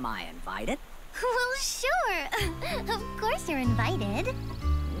 Am I invited? Well, sure. Of course you're invited.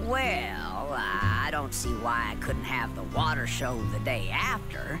 Well, I don't see why I couldn't have the water show the day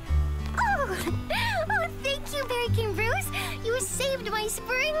after. Oh, thank you, Berrykin Bruce. You saved my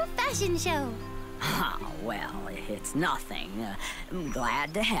spring fashion show. Oh, well, it's nothing. I'm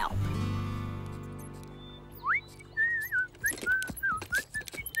glad to help.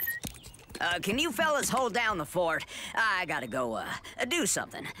 Can you fellas hold down the fort? I gotta go, do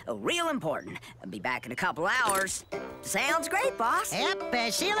something. Real important. I'll be back in a couple hours. Sounds great, boss. Yep,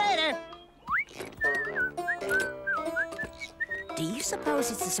 see you later. Do you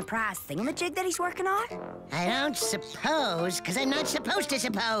suppose it's a surprise thingamajig that he's working on? I don't suppose, because I'm not supposed to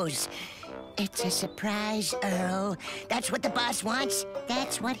suppose. It's a surprise, Earl. That's what the boss wants.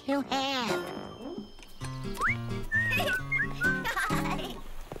 That's what he'll have.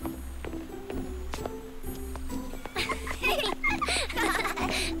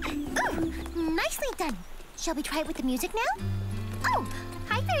 Ooh, nicely done. Shall we try it with the music now? Oh,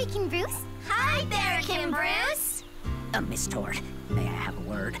 hi, Berrykin Bruce. Hi, Berrykin Bruce. Miss Tort, may I have a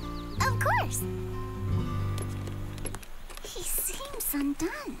word? Of course. He seems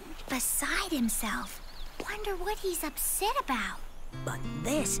undone, beside himself. Wonder what he's upset about. But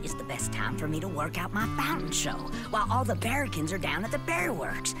this is the best time for me to work out my fountain show, while all the Berrykins are down at the Berry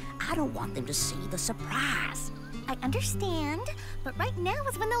Works. I don't want them to see the surprise. I understand, but right now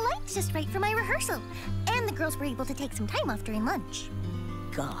is when the light's just right for my rehearsal. And the girls were able to take some time off during lunch.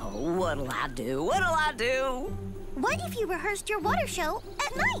 Oh, what'll I do? What'll I do? What if you rehearsed your water show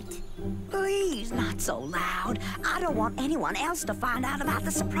at night? Please, not so loud. I don't want anyone else to find out about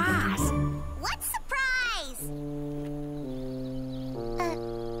the surprise. What surprise?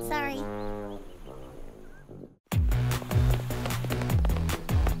 Sorry.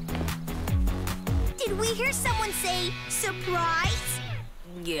 Did we hear someone say surprise?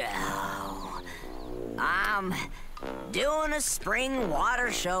 Yeah. I'm doing a spring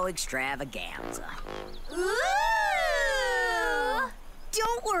water show extravaganza. Ooh!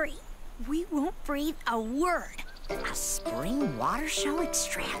 Don't worry. We won't breathe a word. A spring water show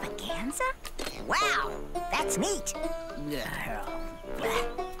extravaganza? Wow, that's neat.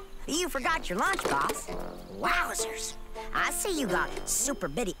 You forgot your lunch, boss. Wowzers. I see you got Super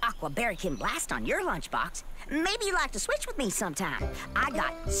Bitty Aqua Berrykin Blast on your lunchbox. Maybe you'd like to switch with me sometime. I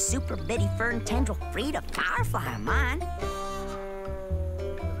got Super Bitty Fern Tendril Frida Firefly on mine.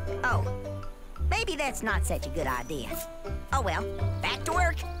 Oh, maybe that's not such a good idea. Oh well, back to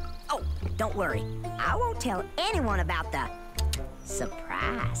work. Oh, don't worry. I won't tell anyone about the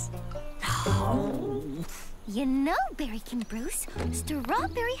surprise. Oh. You know, Berrykin Bruce,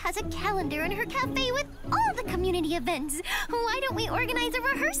 Strawberry has a calendar in her cafe with all the community events. Why don't we organize a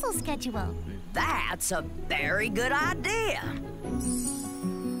rehearsal schedule? That's a very good idea.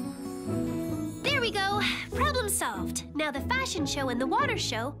 There we go. Problem solved. Now the fashion show and the water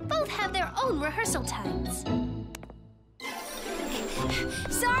show both have their own rehearsal times.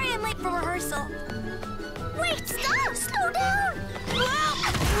 Sorry I'm late for rehearsal. Wait, stop! Slow down!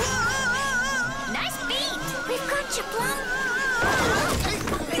 Nice beat! We've got you, Plum!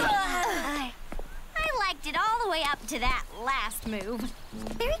 I liked it all the way up to that last move.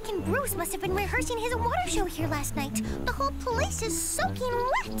 Berrykin Bruce must have been rehearsing his water show here last night. The whole place is soaking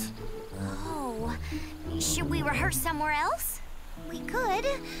wet. Oh, should we rehearse somewhere else? We could,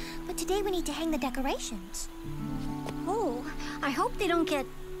 but today we need to hang the decorations. Oh, I hope they don't get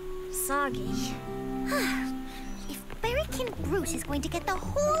soggy. If Berrykin Bruce is going to get the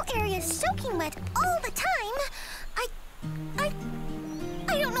whole area soaking wet all the time,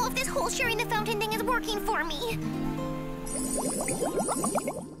 I don't know if this whole sharing the fountain thing is working for me.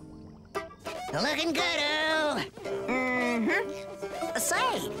 Looking good, Earl.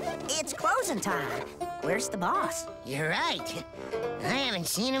 Say, it's closing time. Where's the boss? You're right. I haven't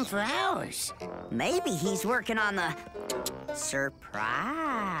seen him for hours. Maybe he's working on the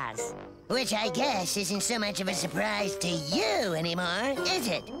surprise. Which I guess isn't so much of a surprise to you anymore, is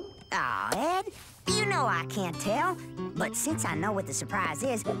it? Aw, Ed, you know I can't tell. But since I know what the surprise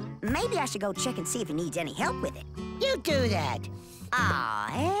is, maybe I should go check and see if he needs any help with it. You do that.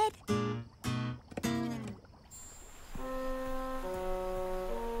 Aw, Ed.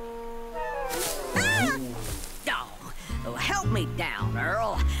 Oh, help me down,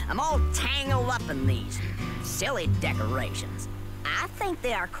 Earl. I'm all tangled up in these silly decorations. I think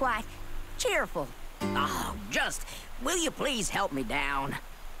they are quite cheerful. Oh, just, will you please help me down?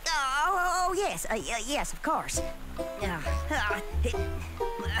 Oh, yes, yes, of course. Aha!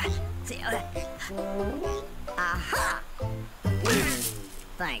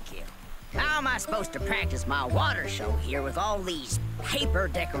 Thank you. How am I supposed to practice my water show here with all these paper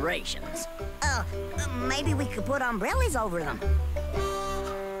decorations? Maybe we could put umbrellas over them.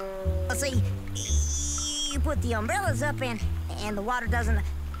 See, you put the umbrellas up and the water doesn't,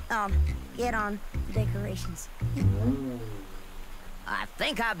 get on the decorations. I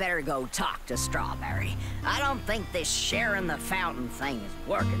think I better go talk to Strawberry. I don't think this sharing the fountain thing is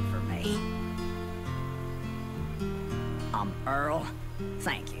working for me. Earl,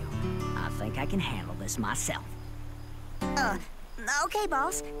 thank you. I think I can handle this myself. Okay,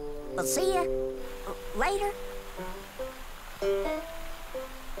 boss. I'll see ya later.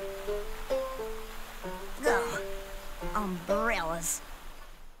 Ugh, umbrellas.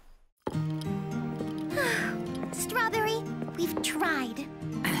 Strawberry, we've tried.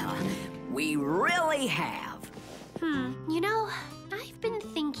 We really have. You know, I've been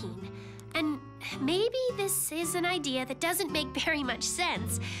thinking, and maybe this is an idea that doesn't make very much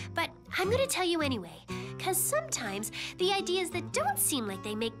sense, but I'm gonna tell you anyway, because sometimes the ideas that don't seem like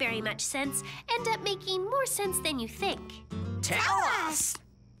they make very much sense end up making more sense than you think. Tell us!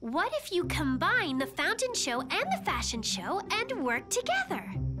 What if you combine the fountain show and the fashion show and work together?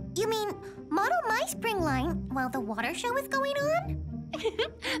 You mean model my spring line while the water show is going on?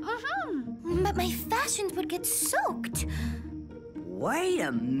 But my fashions would get soaked. Wait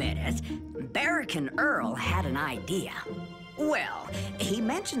a minute. Berrykin Earl had an idea. Well, he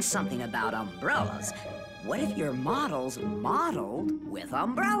mentioned something about umbrellas. What if your models modeled with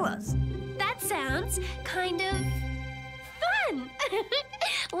umbrellas? That sounds kind of fun.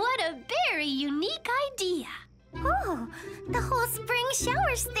 What a very unique idea. Oh, the whole spring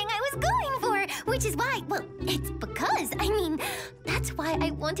showers thing I was going for, which is why, well, it's because, that's why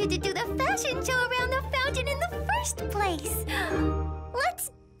I wanted to do the fashion show around the fountain in the first place.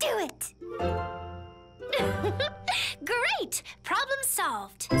 Let's do it. Great! Problem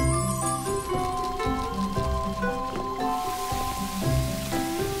solved.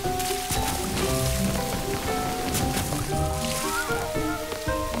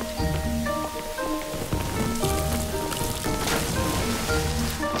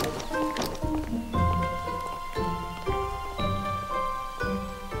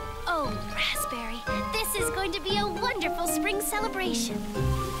 Oh, Raspberry, this is going to be a wonderful spring celebration.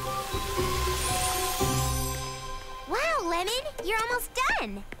 Wow, Lemon, you're almost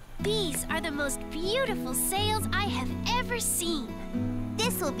done. These are the most beautiful sails I have ever seen.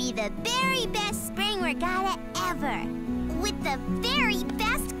 This'll be the very best spring regatta ever, with the very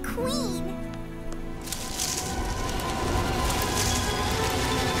best queen.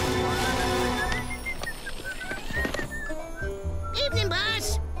 Evening,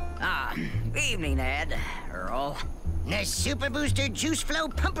 boss. Evening, Ed. The Super Booster Juice Flow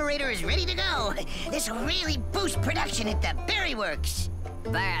Pumperator is ready to go. This will really boost production at the Berry Works.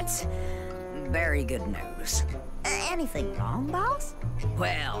 That's very good news. Anything wrong, boss?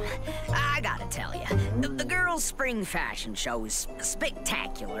 Well, I gotta tell you, the girls' spring fashion show is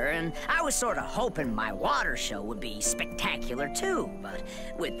spectacular, and I was sort of hoping my water show would be spectacular too, but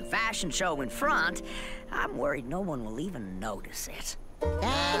with the fashion show in front, I'm worried no one will even notice it.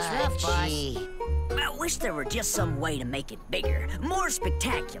 That's rough, boss. I wish there were just some way to make it bigger, more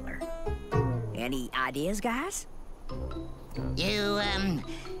spectacular. Any ideas, guys? You,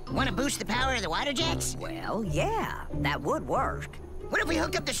 want to boost the power of the water jets? Well, yeah, that would work. What if we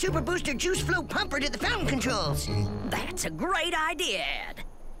hook up the Super Booster Juice Flow Pumper to the fountain controls? That's a great idea, Ed.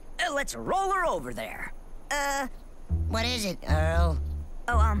 Let's roll her over there. What is it, Earl?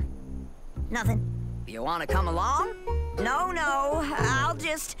 Oh, nothing. You want to come along? No, I'll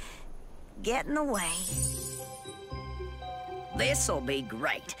just get in the way. This'll be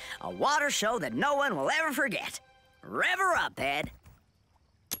great. A water show that no one will ever forget. Rev her up, Ed.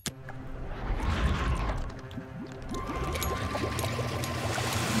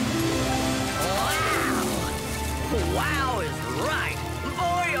 Wow is right.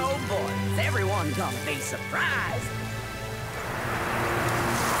 Boy, oh boy, is everyone gonna be surprised.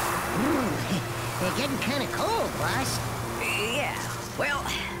 They're getting kind of cold, boss. Yeah, well,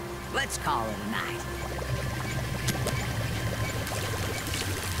 let's call it a night.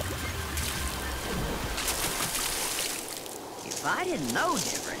 If I didn't know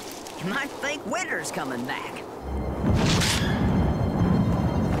different, you might think winter's coming back.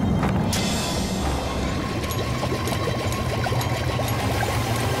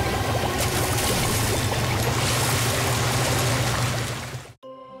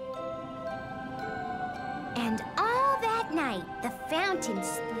 And all that night, the fountain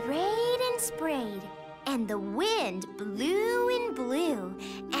sprayed and sprayed, and the wind blew and blew,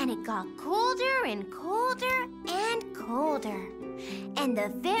 and it got colder and colder and colder. And the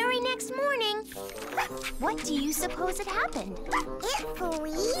very next morning, what do you suppose had happened? It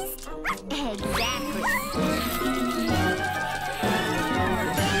freezed? Exactly.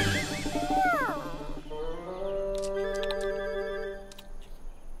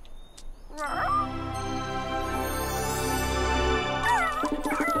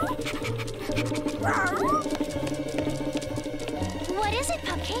 What is it,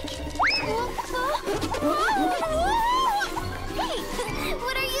 Pupcake? Hey,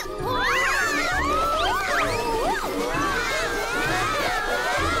 what are you...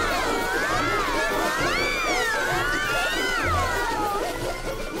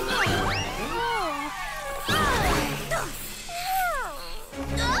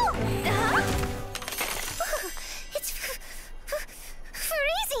 It's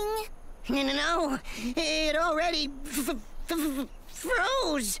freezing. No, it already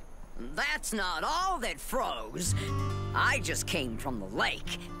froze. That's not all that froze. I just came from the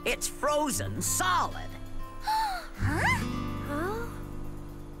lake. It's frozen solid. Huh?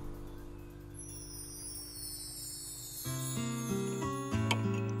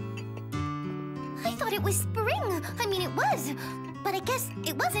 I thought it was spring. I mean, it was. But I guess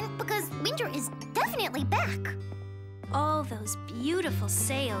it wasn't because winter is definitely back. All those beautiful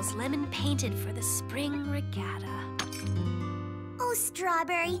sails lemon-painted for the spring regatta. Oh,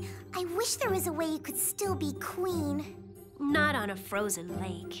 Strawberry, I wish there was a way you could still be queen. Not on a frozen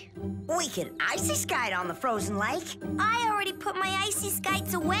lake. We could icy skate on the frozen lake. I already put my icy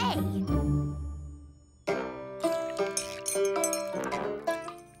skites away.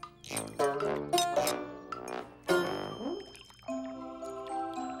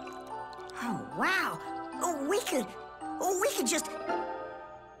 Oh, wow. We could just...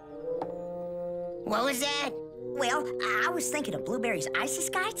 What was that? Well, I was thinking of Blueberry's icy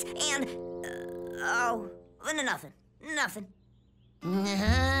skites and... nothing.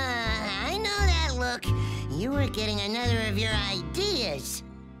 I know that look. You were getting another of your ideas.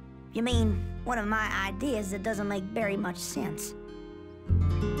 You mean one of my ideas that doesn't make very much sense?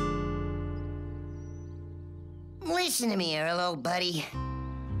 Listen to me, Earl, old buddy.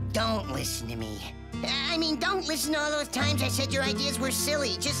 Don't listen to me. I mean, don't listen to all those times I said your ideas were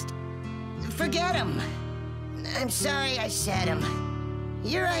silly. Just forget them. I'm sorry I said them.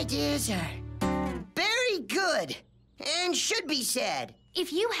 Your ideas are very good and should be said.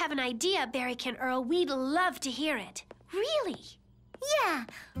 If you have an idea, Berry and Earl, we'd love to hear it. Really. Yeah,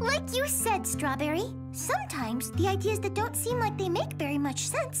 like you said, Strawberry. Sometimes the ideas that don't seem like they make very much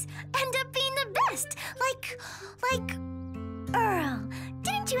sense end up being the best. Like, Earl,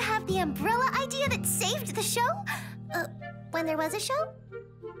 didn't you have the umbrella idea that saved the show? When there was a show?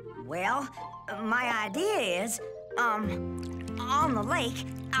 Well, my idea is On the lake,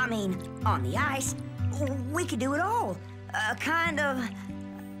 I mean, on the ice, we could do it all. Kind of,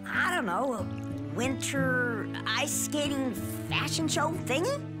 I don't know, a winter ice skating fashion show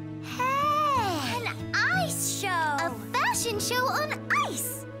thingy? Hey! An ice show! A fashion show on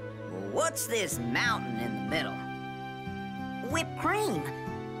ice! What's this mountain in the middle? Whipped cream.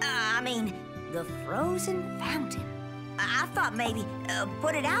 I mean, the frozen fountain. I thought maybe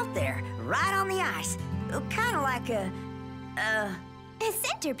put it out there, right on the ice. Kind of like a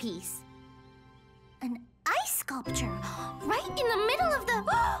centerpiece. An ice sculpture, right in the middle of the...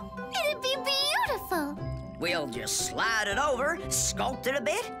 It'd be beautiful. We'll just slide it over, sculpt it a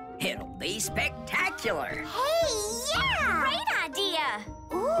bit. It'll be spectacular. Hey, yeah! Great idea.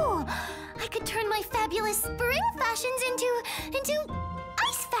 Ooh, I could turn my fabulous spring fashions into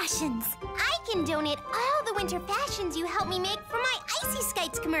ice fashions. I can donate all the winter fashions you helped me make for my Icy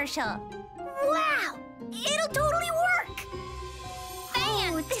Skites commercial. Wow! It'll totally work!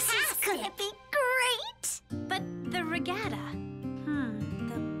 Fantastic! Oh, this is gonna be great! But the regatta?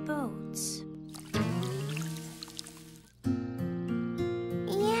 The boats.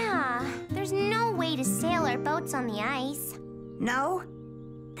 Yeah, there's no way to sail our boats on the ice. No,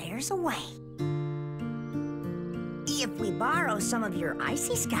 there's a way. If we borrow some of your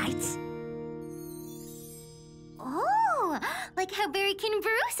Icy Skites. Oh, like how Berry King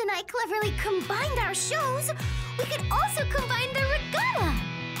Bruce and I cleverly combined our shows, we could also combine the regatta.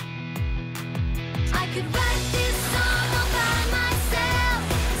 I could write this song all by myself,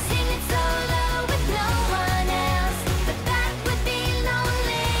 sing it solo with no one else, but that would be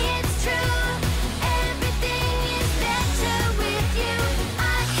lonely, it's true. Everything is better with you.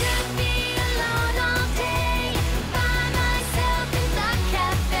 I could be alone all day, by myself in the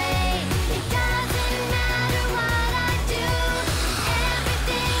cafe. It doesn't matter what I do,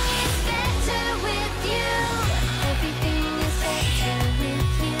 everything is better with you. Everything is better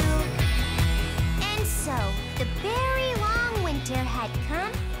with you. And so, the very long winter had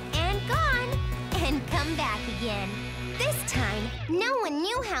come and gone and come back again. This time, no one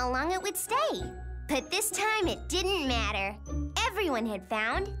knew how long it would stay. But this time, it didn't matter. Everyone had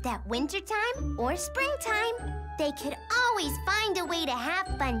found that wintertime or springtime, they could always find a way to have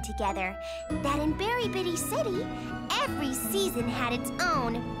fun together. That in Berry Bitty City, every season had its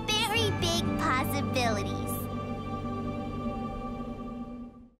own very big possibilities.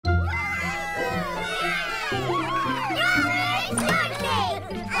 Strawberry Shortcake!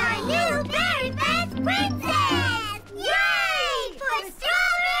 Our new very best princess! Yay! For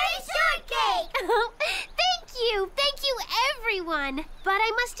Strawberry Shortcake! Thank you, everyone. But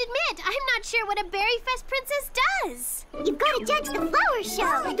I must admit, I'm not sure what a Berry Fest princess does. You've got to judge the flower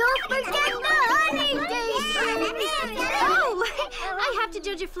show. Don't forget the honey days. Oh, I have to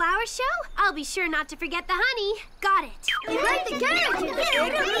judge a flower show? I'll be sure not to forget the honey. Got it. Light the carriage.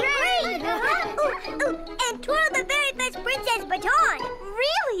 And twirl the Berry Fest princess baton.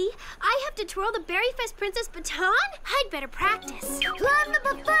 Really? I have to twirl the Berry Fest princess baton? I'd better practice. Climb the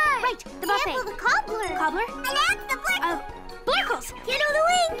buffet. Right, the buffet. Sample the cobbler. Cobbler? Announce the blurkle. Blurkles. Get on the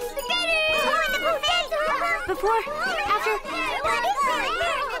wings. Spaghetti. Oh, in the buffet. Before, after.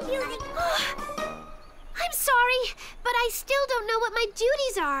 I'm sorry, but I still don't know what my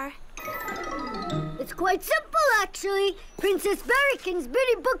duties are. It's quite simple, actually. Princess Berryking's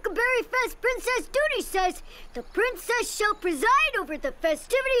Bitty Book of Berry Fest Princess Duty says the princess shall preside over the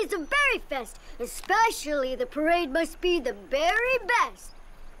festivities of Berry Fest. Especially the parade must be the very best.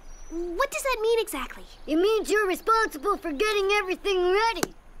 What does that mean exactly? It means you're responsible for getting everything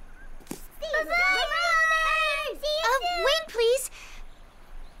ready. Wait, please.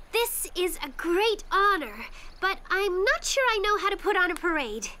 This is a great honor, but I'm not sure I know how to put on a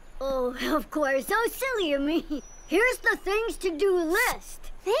parade. Oh, of course. How silly of me. Here's the things to do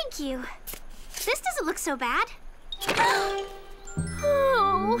list. Thank you. This doesn't look so bad.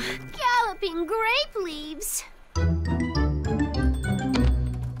 Oh, galloping grape leaves.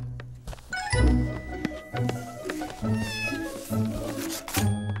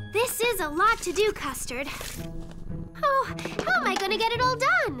 This is a lot to do, Custard. Oh, how am I going to get it all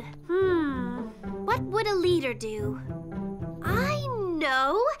done? What would a leader do? I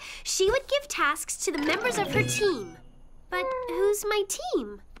know. She would give tasks to the members of her team. But who's my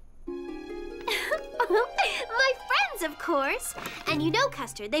team? My friends, of course. And you know,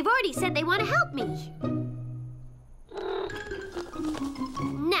 Custard, they've already said they want to help me.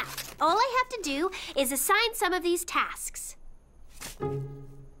 Now, all I have to do is assign some of these tasks.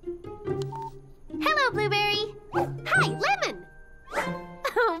 Hello, Blueberry. Hi, Lemon.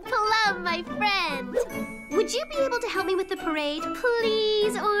 Oh, Plum, my friend. Would you be able to help me with the parade,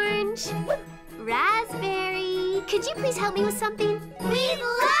 please, Orange? Raspberry, could you please help me with something? We'd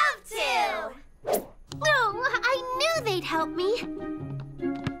love to! No, I knew they'd help me.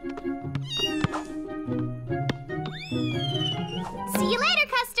 See you later,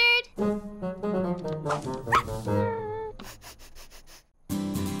 Custard.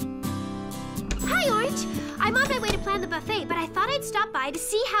 Hi, Orange. I'm on my way to plan the buffet, but I thought I'd stop by to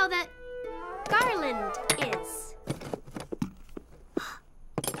see how the garland is.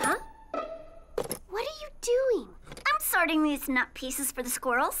 Huh? What are you doing? I'm sorting these nut pieces for the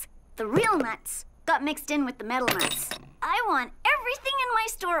squirrels. The real nuts got mixed in with the metal nuts. I want everything in my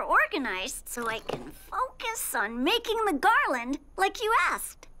store organized so I can focus on making the garland like you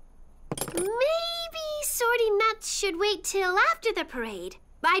asked. Maybe sorting nuts should wait till after the parade.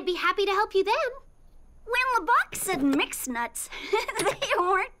 I'd be happy to help you then. When the box said mixed nuts, they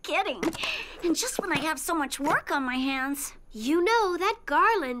weren't kidding. And just when I have so much work on my hands. You know, that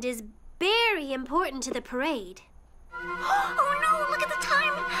garland is very important to the parade. Oh no, look at the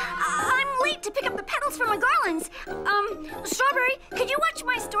time. I'm late to pick up the petals for my garlands. Strawberry, could you watch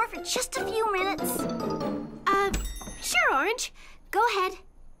my store for just a few minutes? Sure, Orange. Go ahead.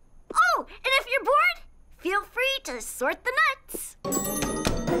 Oh, and if you're bored, feel free to sort the nuts.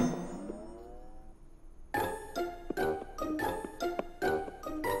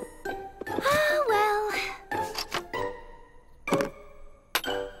 Oh, well.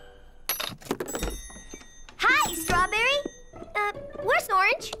 Hi, Strawberry. Where's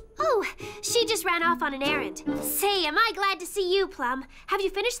Orange? Oh, she just ran off on an errand. Say, am I glad to see you, Plum. Have you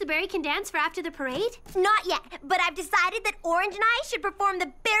finished the berrykin dance for after the parade? Not yet, but I've decided that Orange and I should perform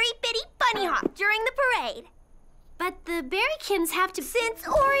the Berry Bitty Bunny Hop during the parade. But the berrykins have to... Since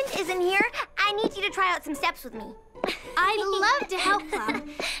Orange isn't here, I need you to try out some steps with me. I'd love to help,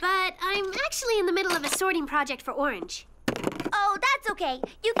 Plum, but I'm actually in the middle of a sorting project for Orange. Oh, that's okay.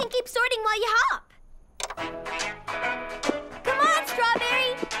 You can keep sorting while you hop. Come on,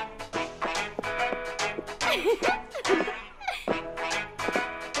 Strawberry!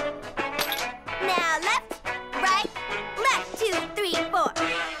 Now left, right, left, 2, 3, 4.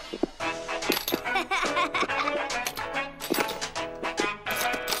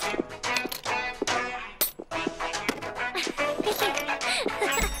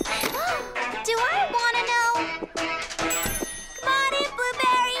 Do I want to know? Come on in,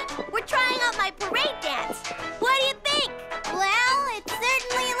 Blueberry. We're trying out my parade dance. What do you think? Well, it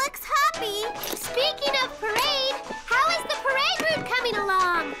certainly looks hoppy. Speaking of parade, how is the parade route coming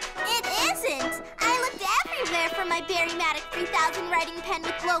along? It isn't. I looked everywhere for my Berrymatic 3000 writing pen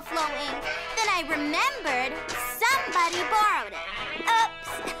with glow flow ink. Then I remembered somebody borrowed it. Oops.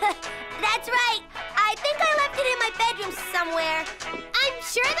 That's right. I think I left it in my bedroom somewhere. I'm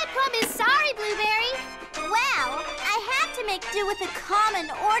sure that Plum is sorry, Blueberry. Well, I had to make do with a common,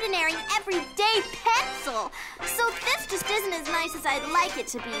 ordinary, everyday pencil. So this just isn't as nice as I'd like it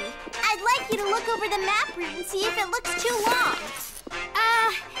to be. I'd like you to look over the map route and see if it looks too long.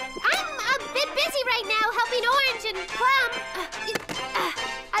 I'm a bit busy right now helping Orange and Plum.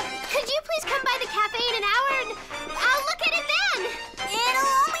 Could you please come by the cafe in an hour and I'll look at it then?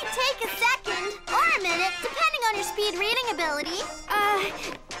 It'll only take a second or a minute, depending on your speed reading ability. All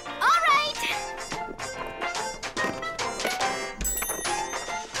right.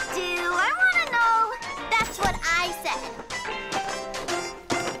 Do I want to know? That's what I said.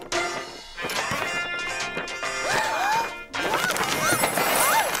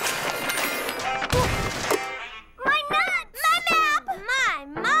 My nut! My map!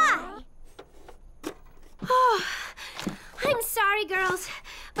 My! Oh, I'm sorry, girls,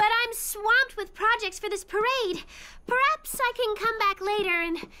 but I'm swamped with projects for this parade. Perhaps I can come back later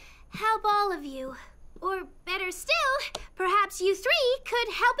and help all of you. Or better still, perhaps you three could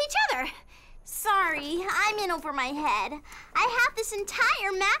help each other. Sorry, I'm in over my head. I have this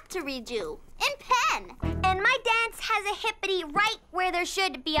entire map to redo, in pen. And my dance has a hippity right where there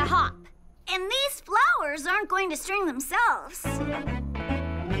should be a hop. And these flowers aren't going to string themselves.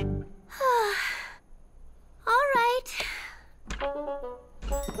 All right.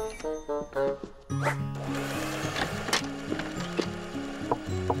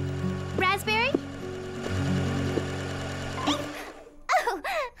 Raspberry? Oh,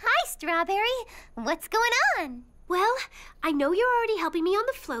 hi, Strawberry. What's going on? Well, I know you're already helping me on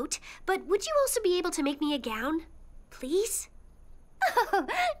the float, but would you also be able to make me a gown? Please? Oh,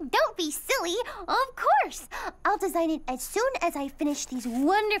 don't be silly. Of course. I'll design it as soon as I finish these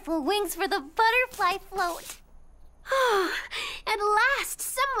wonderful wings for the butterfly float. At last,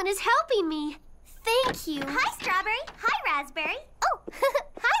 someone is helping me. Thank you. Hi, Strawberry. Hi, Raspberry. Oh,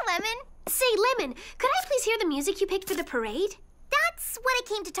 hi, Lemon. Say, Lemon, could I please hear the music you picked for the parade? That's what I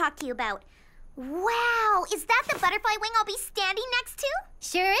came to talk to you about. Wow, is that the butterfly wing I'll be standing next to?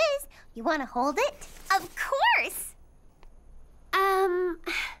 Sure is. You want to hold it? Of course.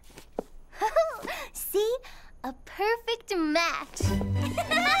 See? A perfect match.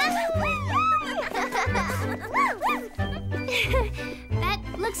 That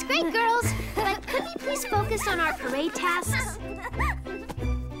looks great, girls. But could we please focus on our parade tasks?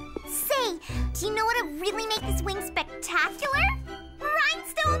 Say, do you know what would really make this wing spectacular?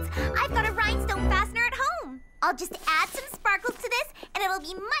 Rhinestones! I've got a rhinestone fastener at home. I'll just add some sparkles to this, and it'll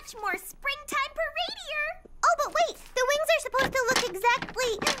be much more springtime paradier. Oh, but wait, the wings are supposed to look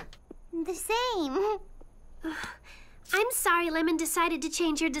exactly the same. I'm sorry Lemon decided to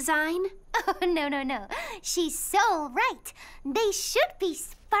change your design. Oh, no. She's so right. They should be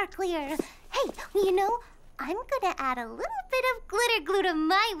sparklier. Hey, you know, I'm gonna add a little bit of glitter glue to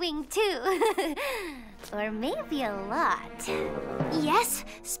my wing, too. Or maybe a lot. Yes,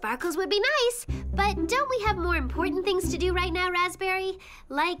 sparkles would be nice. But don't we have more important things to do right now, Raspberry?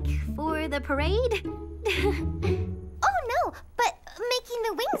 Like for the parade? Oh, no, but making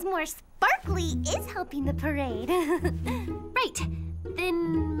the wings more sparkly is helping the parade. Right.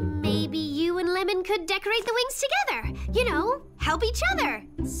 Then maybe you and Lemon could decorate the wings together. You know, help each other.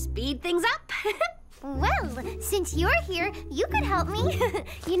 Speed things up. Well, since you're here, you could help me.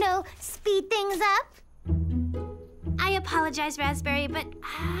 You know, speed things up. I apologize, Raspberry, but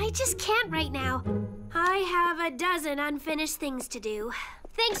I just can't right now. I have a dozen unfinished things to do.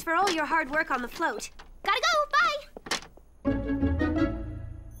 Thanks for all your hard work on the float. Gotta go, bye!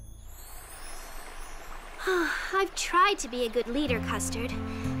 I've tried to be a good leader, Custard,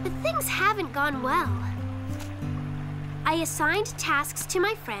 but things haven't gone well. I assigned tasks to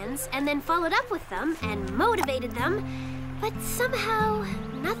my friends and then followed up with them and motivated them, but somehow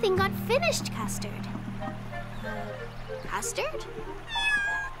nothing got finished, Custard. Custard?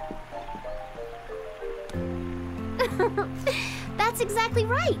 That's exactly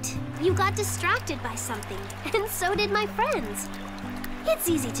right. You got distracted by something, and so did my friends. It's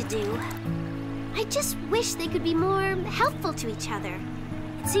easy to do. I just wish they could be more helpful to each other.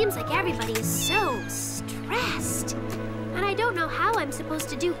 It seems like everybody is so stressed. And I don't know how I'm supposed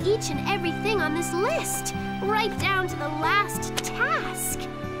to do each and everything on this list, right down to the last task.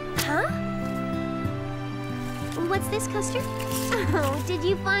 Huh? What's this, Custard? Oh, did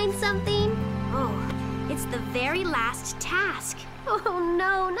you find something? Oh, it's the very last task. Oh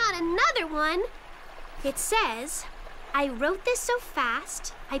no, not another one. It says, I wrote this so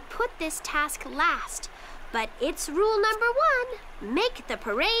fast, I put this task last. But it's rule number 1, make the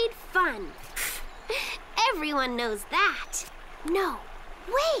parade fun. Everyone knows that. No,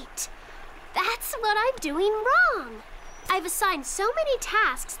 wait. That's what I'm doing wrong. I've assigned so many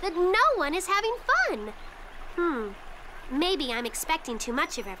tasks that no one is having fun. Maybe I'm expecting too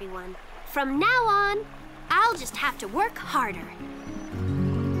much of everyone. From now on, I'll just have to work harder.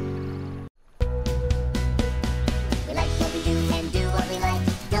 We like what we do and do what we like.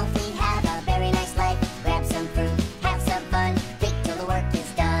 Don't we have a very nice life? Grab some fruit, have some fun, wait till the work is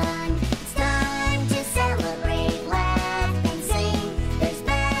done. It's time to celebrate, laugh and sing. There's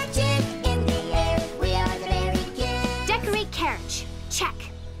magic in the air. We are the Berry Kids. Decorate carriage. Check.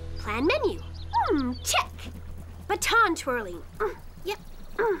 Plan menu. Check. Baton twirling. Yep.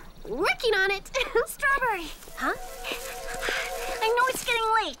 Working on it. Strawberry. Huh? I know it's getting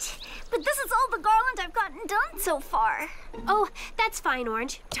late, but this is all the garland I've gotten done so far. Oh, that's fine,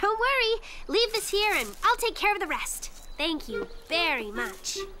 Orange. Don't worry. Leave this here and I'll take care of the rest. Thank you very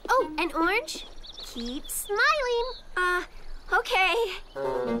much. Oh, and Orange, keep smiling. Okay.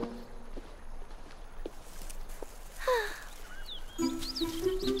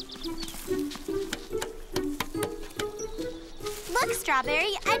 Look,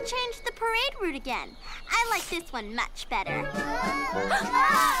 Strawberry, I changed the parade route again. I like this one much better.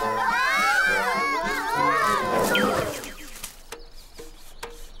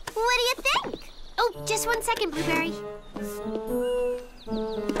 What do you think? Oh, just 1 second, Blueberry.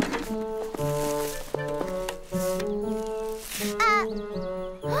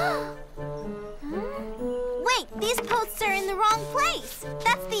 Wait, these posts are in the wrong place.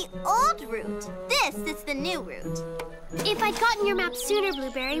 That's the old route. This is the new route. If I'd gotten your map sooner,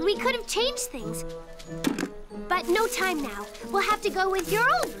 Blueberry, we could have changed things. But no time now. We'll have to go with your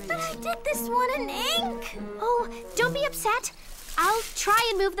old route. But I did this one in ink. Oh, don't be upset. I'll try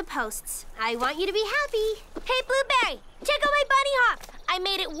and move the posts. I want you to be happy. Hey, Blueberry, check out my bunny hop. I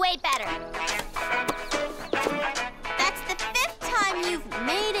made it way better. That's the 5th time you've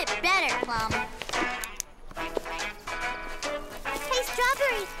made it better, Plum. Hey,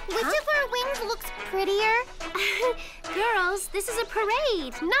 Strawberry, which of our wings looks prettier? Girls, this this is a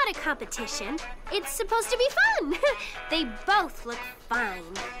parade, not a competition. It's supposed to be fun. They both look fine.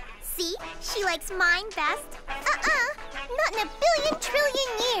 See? She likes mine best. Not in a billion trillion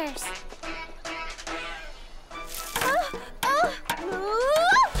years.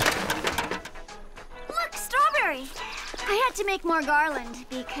 Look, Strawberry! I had to make more garland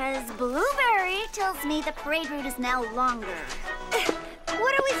because Blueberry tells me the parade route is now longer.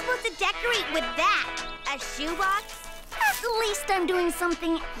 What are we supposed to decorate with that? A shoebox? At least I'm doing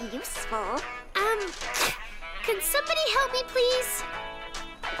something useful. Can somebody help me, please?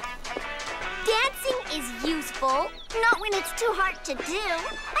 Dancing is useful. Not when it's too hard to do.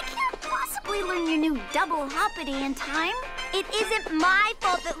 I can't possibly learn your new double hoppity in time. It isn't my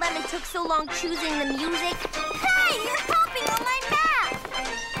fault that Lemon took so long choosing the music. Hey, you're hopping on my map!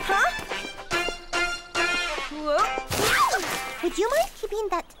 Huh? Whoa. Would you mind keeping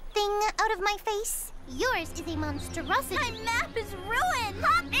that thing out of my face? Yours is a monstrosity. My map is ruined.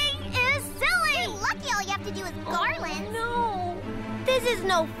 Hopping is silly. You're lucky all you have to do is garland. No. This is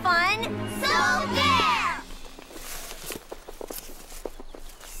no fun. So there!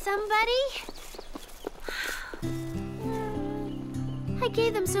 Somebody? I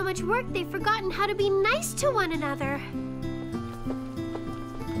gave them so much work, they've forgotten how to be nice to one another.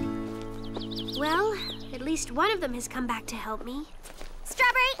 Well, at least one of them has come back to help me.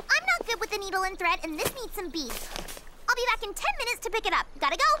 Strawberry, I'm not good with the needle and thread, and this needs some beads. I'll be back in 10 minutes to pick it up.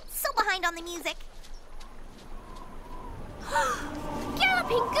 Gotta go. So behind on the music.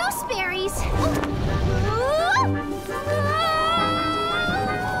 Galloping gooseberries!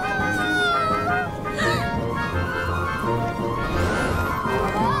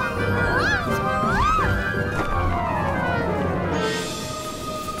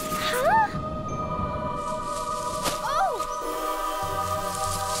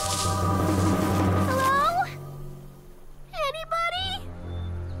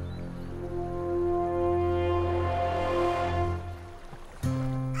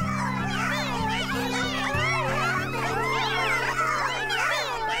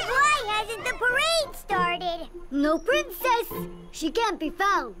 No princess! She can't be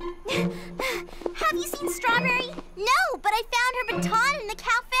found. Have you seen Strawberry? No, but I found her baton in the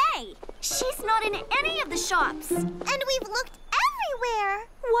cafe. She's not in any of the shops. And we've looked everywhere.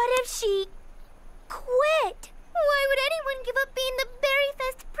 What if she quit? Why would anyone give up being the Berry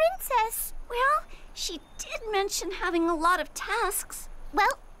Fest princess? Well, she did mention having a lot of tasks.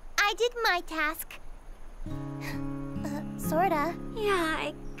 Well, I did my task. Sorta. Yeah,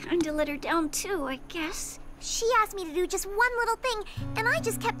 I kinda let her down too, I guess. She asked me to do just one little thing, and I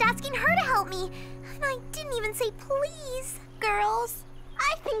just kept asking her to help me. And I didn't even say please. Girls,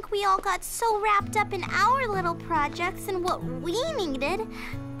 I think we all got so wrapped up in our little projects and what we needed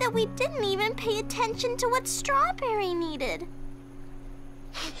that we didn't even pay attention to what Strawberry needed.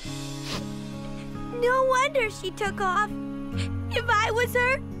 No wonder she took off. If I was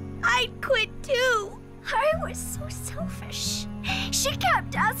her, I'd quit too. I was so selfish. She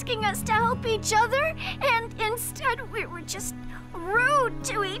kept asking us to help each other, and instead we were just rude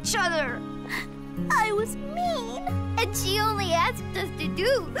to each other. I was mean, and she only asked us to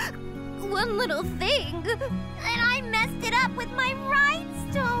do one little thing. And I messed it up with my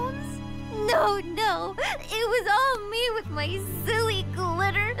rhinestones. No, it was all me with my silly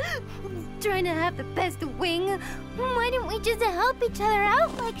glitter. Trying to have the best wing. Why didn't we just help each other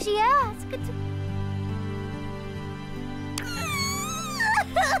out like she asked?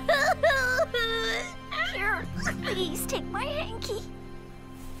 Here, please take my hanky.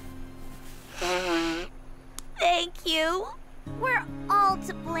 Thank you. We're all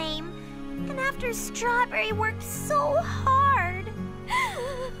to blame. And after Strawberry worked so hard.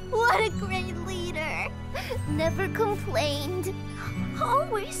 What a great leader. Never complained.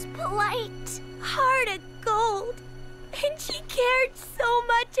 Always polite. Heart of gold. And she cared so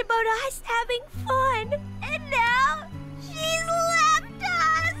much about us having fun. And now she's left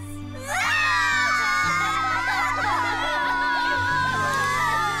us.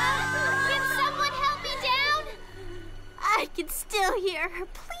 Can someone help me down? I can still hear her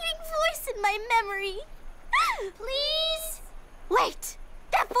pleading voice in my memory. Please? Wait,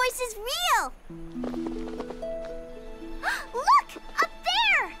 that voice is real. Look, up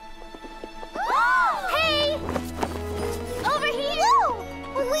there. Hey, over here.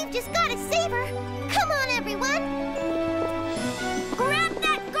 Whoa, we've just got to save her. Come on, everyone. Grab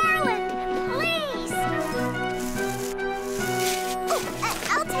that garland, please. Oh,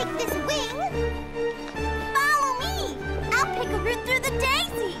 I'll take this wing. Follow me. I'll pick a route through the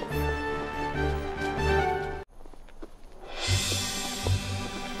daisies.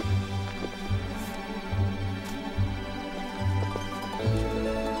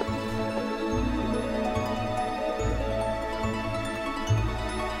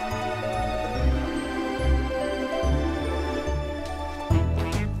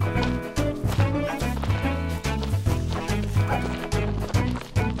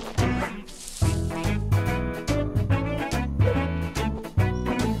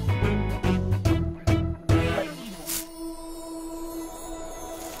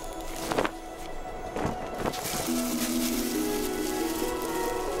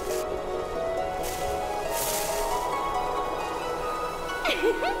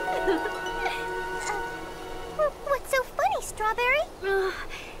 What's so funny, Strawberry?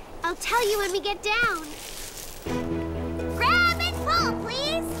 I'll tell you when we get down. Grab and pull,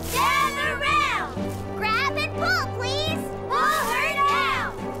 please. Gather round. Grab and pull, please. Pull her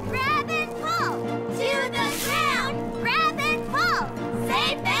down. Grab and pull. To the ground. Grab and pull.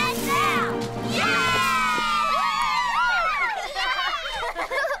 Safe and sound.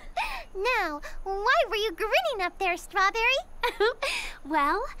 Now, why were you grinning up there, Strawberry?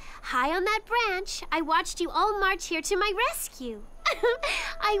 Well, high on that branch, I watched you all march here to my rescue.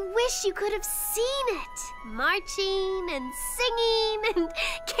 I wish you could have seen it. Marching and singing and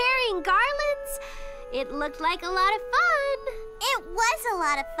carrying garlands. It looked like a lot of fun. It was a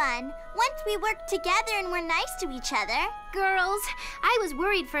lot of fun. Once we worked together and were nice to each other. Girls, I was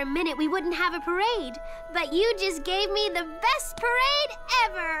worried for a minute we wouldn't have a parade, but you just gave me the best parade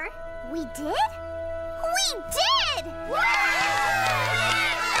ever. We did? We did!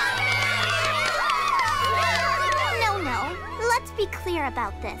 No. Let's be clear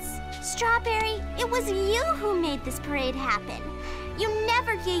about this. Strawberry, it was you who made this parade happen. You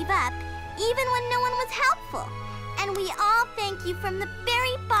never gave up, even when no one was helpful. And we all thank you from the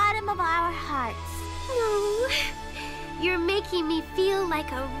very bottom of our hearts. Oh, you're making me feel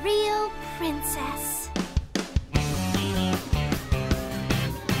like a real princess.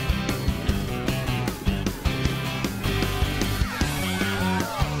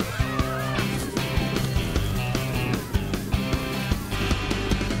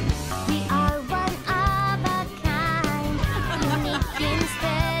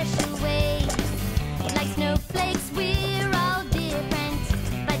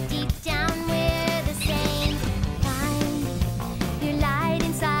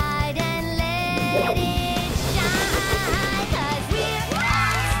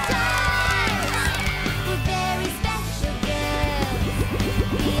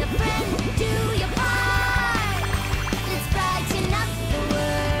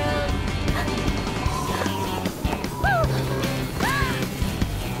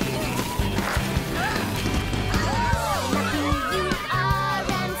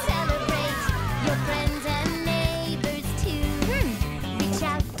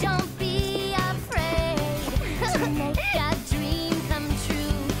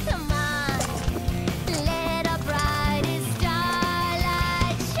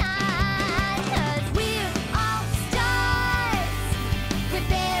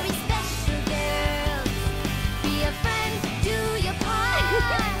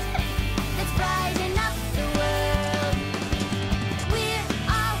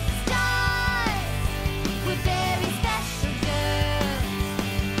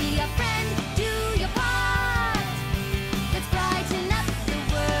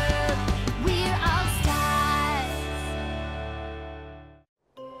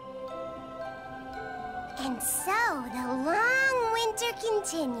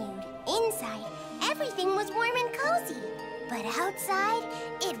 Continued. Inside, everything was warm and cozy. But outside,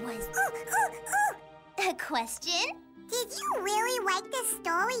 it was... A question? Did you really write this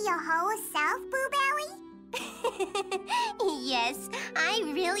story your whole self, Blueberry? Yes, I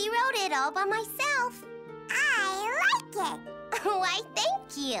really wrote it all by myself. I like it. Why,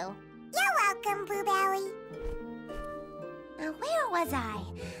 thank you. You're welcome, Blueberry. Where was I?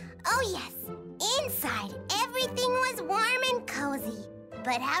 Oh, yes. Inside, everything was warm and cozy.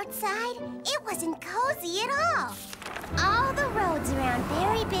 But outside, it wasn't cozy at all. All the roads around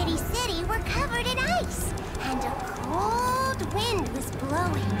Berry Bitty City were covered in ice, and a cold wind was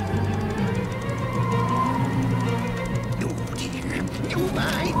blowing. Oh, dear. Oh,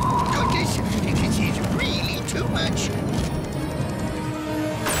 my goodness. This is really too much.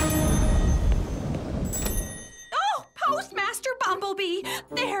 Oh, Postmaster Bumblebee!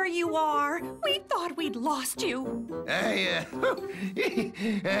 There you are. We thought we'd lost you. I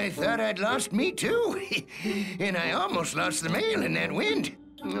thought I'd lost me too. And I almost lost the mail in that wind.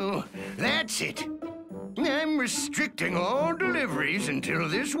 Oh, that's it. I'm restricting all deliveries until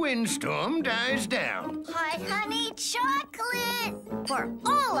this windstorm dies down. Hot honey chocolate for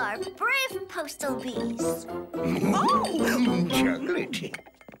all our brave postal bees. Oh, chocolate.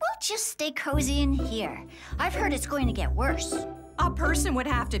 We'll just stay cozy in here. I've heard it's going to get worse. A person would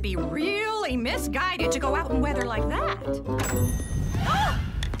have to be really misguided to go out in weather like that.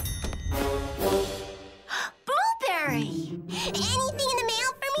 Blueberry! Anything in the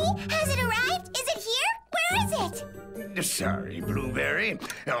mail for me? Has it arrived? Is it here? Where is it? Sorry, Blueberry.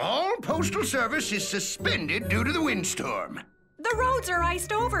 All postal service is suspended due to the windstorm. The roads are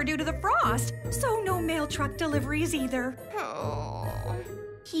iced over due to the frost, so no mail truck deliveries either. Oh.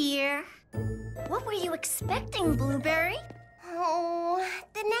 Here. What were you expecting, Blueberry? Oh,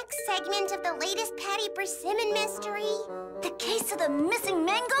 the next segment of the latest Patty Persimmon mystery. The case of the missing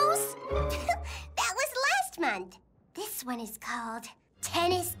mangoes? That was last month. This one is called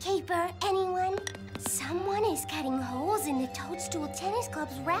Tennis Caper, anyone? Someone is cutting holes in the Toadstool Tennis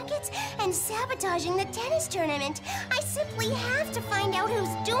Club's rackets and sabotaging the tennis tournament. I simply have to find out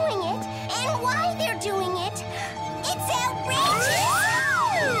who's doing it and why they're doing it. It's outrageous!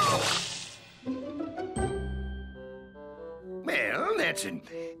 Well, that's an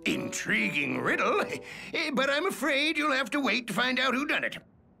intriguing riddle, but I'm afraid you'll have to wait to find out who done it.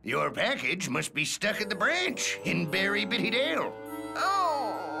 Your package must be stuck at the branch in Berry Bitty Dale.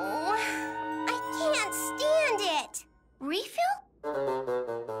 Oh, I can't stand it. Refill?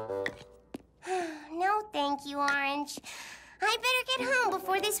 No, thank you, Orange. I better get home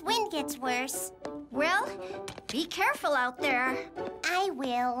before this wind gets worse. Well, be careful out there. I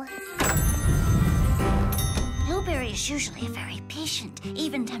will. Blueberry is usually a very patient,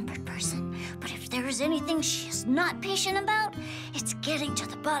 even-tempered person. But if there is anything she is not patient about, it's getting to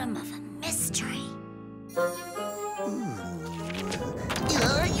the bottom of a mystery. Bosley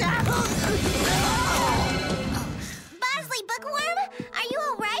Bookworm, are you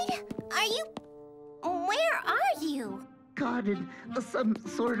all right? Where are you? Caught in some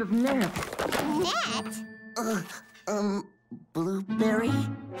sort of net. Net? Blueberry?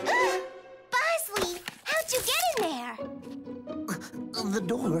 Bosley, how'd you get in there? The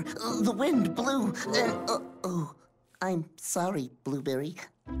door, the wind blew, and oh, I'm sorry, Blueberry.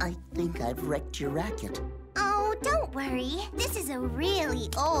 I think I've wrecked your racket. Oh, don't worry. This is a really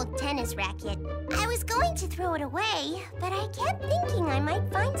old tennis racket. I was going to throw it away, but I kept thinking I might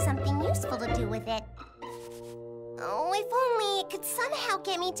find something useful to do with it. Oh, if only it could somehow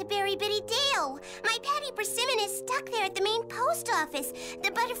get me to Berry Bitty Dale. My Patty Persimmon is stuck there at the main post office. The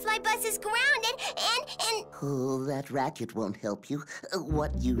butterfly bus is grounded, and... Oh, that racket won't help you.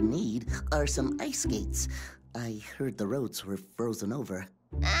 What you need are some ice skates. I heard the roads were frozen over.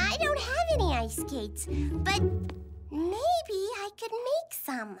 I don't have any ice skates, but maybe I could make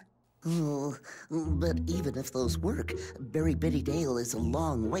some. Oh, but even if those work, Berry Bitty Dale is a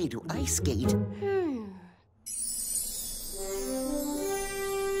long way to ice skate.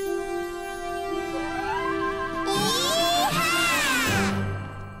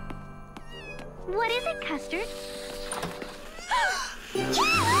 What is it, Custard?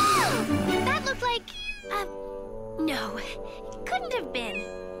 That looked like... no, it couldn't have been.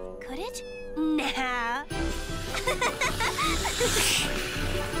 Could it? Nah.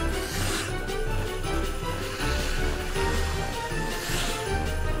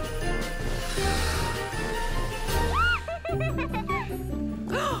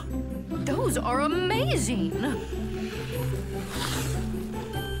 Those are amazing.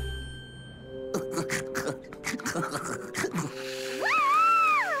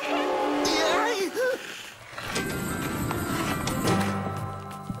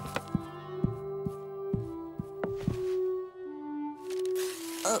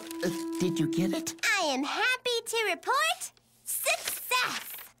 Did you get it? I am happy to report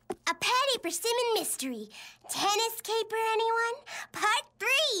success! A Patty Persimmon mystery. Tennis caper, anyone? Part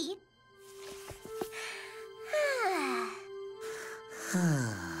 3.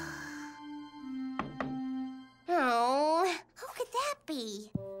 Oh, who could that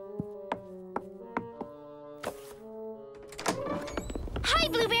be? Hi,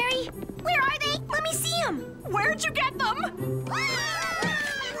 Blueberry. Where are they? Let me see them. Where'd you get them?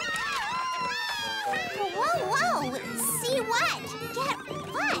 Whoa. See what? Get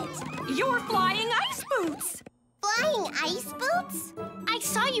what? Your flying ice boots. Flying ice boots? I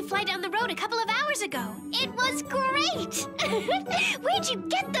saw you fly down the road a couple of hours ago. It was great. Where'd you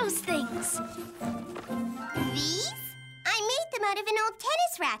get those things? These? I made them out of an old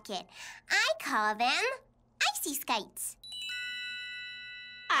tennis racket. I call them icy skates.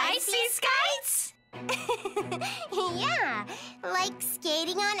 Icy skates? Yeah, like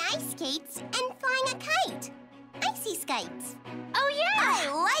skating on ice skates and flying a kite. Icy skates. Oh, yeah.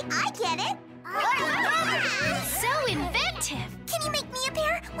 I get it. So inventive. Can you make me a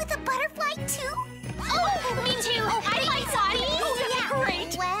pair with a butterfly, too? Oh, me too. I like Spotty. Oh, that's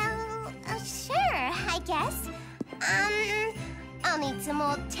great. Well, sure, I guess. I'll need some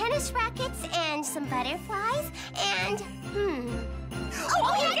old tennis rackets and some butterflies and,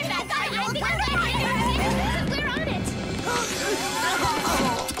 Oh, look at that. I think we're on it.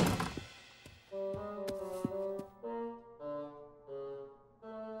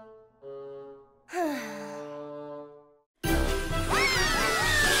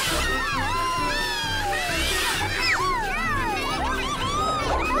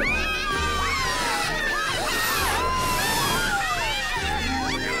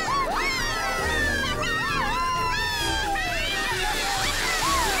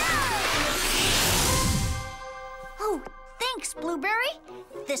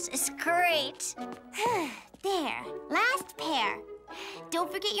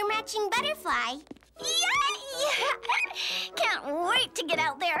 don't forget your matching butterfly. Yay! Can't wait to get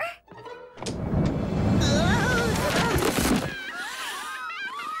out there.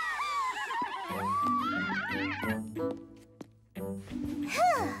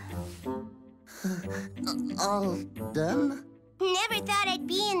 All done? Never thought I'd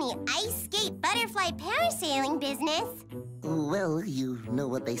be in the ice skate butterfly parasailing business. Well, you know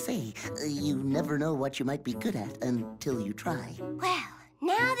what they say. You never know what you might be good at until you try. Well,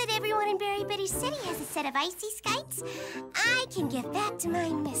 now that everyone in Berry Bitty City has a set of icy skates, I can get back to my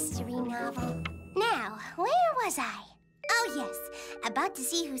mystery novel. Now, where was I? Oh, yes, about to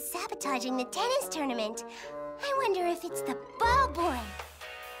see who's sabotaging the tennis tournament. I wonder if it's the ball boy.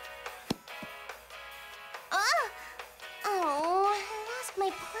 Oh, I lost my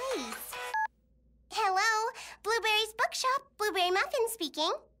place. Hello, Blueberry's Bookshop. Blueberry Muffin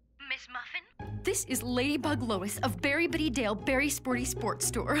speaking. Miss Muffin? This is Ladybug Lois of Berry Bitty Dale Berry Sporty Sports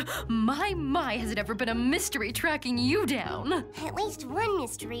Store. My, has it ever been a mystery tracking you down? At least one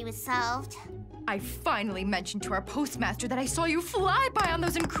mystery was solved. I finally mentioned to our postmaster that I saw you fly by on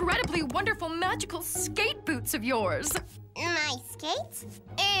those incredibly wonderful magical skate boots of yours. My skates?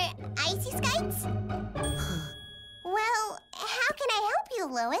 Icy skates? Well, how can I help you,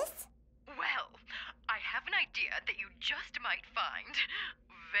 Lois? Well, I have an idea that you just might find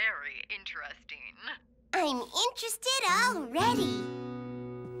very interesting. I'm interested already.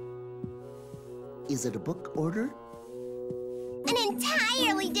 Is it a book order? An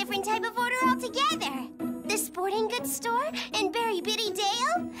entirely different type of order altogether. The sporting goods store in Berry Bitty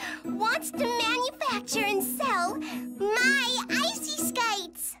Dale wants to manufacture and sell my icy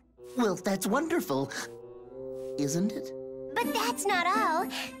skates. Well, that's wonderful, isn't it? But that's not all.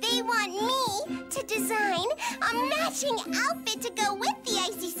 They want me to design a matching outfit to go with the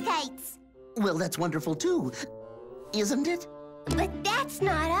icy skates. Well, that's wonderful too, isn't it? But that's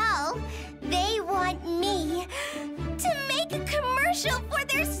not all. They want me to make a commercial for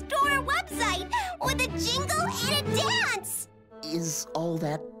their store website with a jingle and a dance. Is all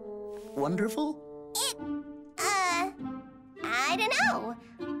that wonderful? I don't know.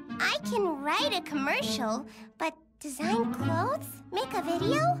 I can write a commercial, but design clothes, make a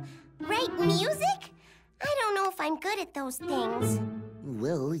video, write music? I don't know if I'm good at those things.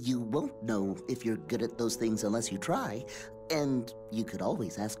 Well, you won't know if you're good at those things unless you try. And you could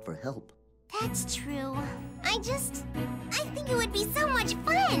always ask for help. That's true. I think it would be so much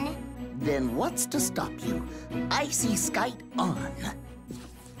fun. Then what's to stop you? Icy skate on.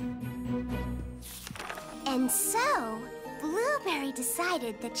 And so, Blueberry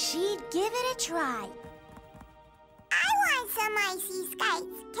decided that she'd give it a try. I want some icy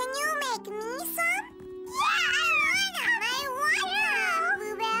skates. Can you make me some? Yeah, I want them.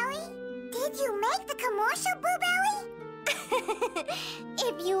 Blueberry? Did you make the commercial, Blueberry?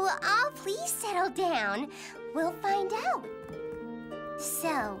 If you all please settle down, we'll find out.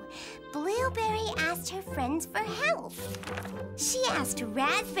 So, Blueberry asked her friends for help. She asked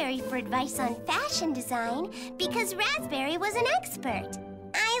Raspberry for advice on fashion design because Raspberry was an expert.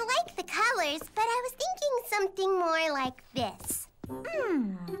 I like the colors, but I was thinking something more like this.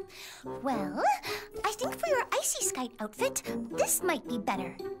 Well, I think for your icy skate outfit, this might be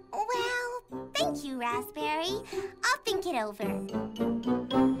better. Well, thank you, Raspberry. I'll think it over.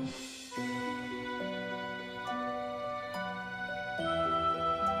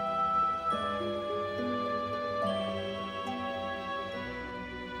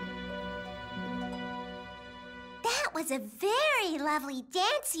 That was a very lovely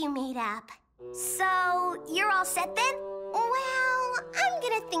dance you made up. So, you're all set then? Well, I'm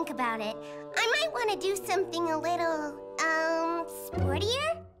gonna think about it. I might want to do something a little,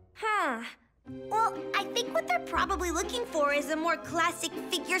 sportier? Well, I think what they're probably looking for is a more classic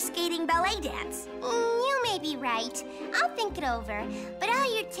figure skating ballet dance. You may be right. I'll think it over. But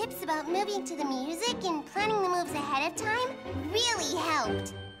all your tips about moving to the music and planning the moves ahead of time really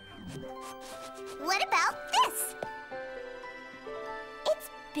helped. What about this? It's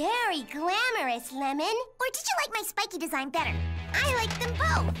very glamorous, Lemon. Or did you like my spiky design better? I like them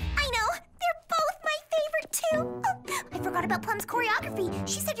both. I know. They're both my favorite, too. Oh, I forgot about Plum's choreography.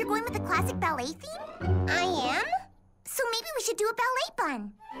 She said you're going with the classic ballet theme? I am? So maybe we should do a ballet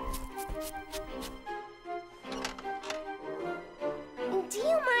bun. Do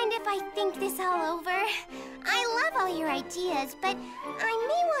you mind if I think this all over? I love all your ideas, but I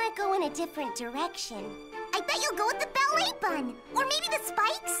may want to go in a different direction. I bet you'll go with the ballet bun. Or maybe the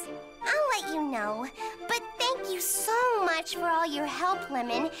spikes. I'll let you know. But thank you so much for all your help,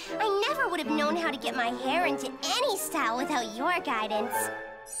 Lemon. I never would have known how to get my hair into any style without your guidance.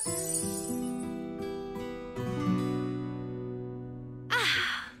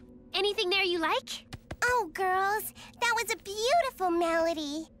 anything there you like? Oh, girls, that was a beautiful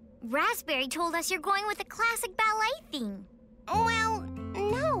melody. Raspberry told us you're going with a classic ballet theme. Well,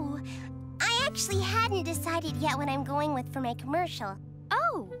 no. I actually hadn't decided yet what I'm going with for my commercial.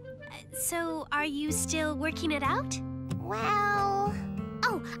 Oh, so are you still working it out? Well...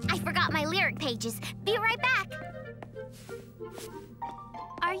 Oh, I forgot my lyric pages. Be right back.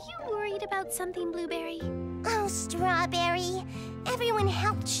 Are you worried about something, Blueberry? Oh, Strawberry. Everyone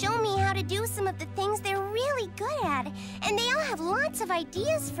helped show me how to do some of the things they're really good at, and they all have lots of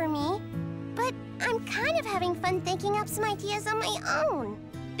ideas for me. But I'm kind of having fun thinking up some ideas on my own.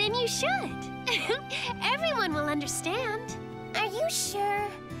 Then you should. Everyone will understand. Are you sure?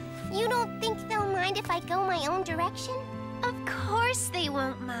 You don't think they'll mind if I go my own direction? Of course they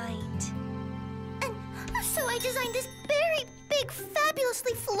won't mind. And so I designed this very big,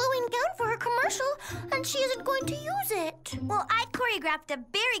 fabulously flowing gown for her commercial, and she isn't going to use it. Well, I choreographed a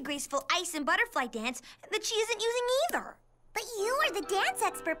very graceful ice and butterfly dance that she isn't using either. But you are the dance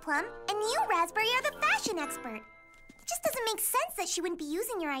expert, Plum, and you, Raspberry, are the fashion expert. It just doesn't make sense that she wouldn't be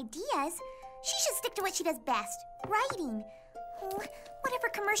using your ideas. She should stick to what she does best, writing. What if her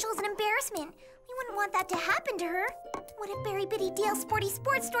commercial is an embarrassment? We wouldn't want that to happen to her. What if Berry Bitty Dale Sporty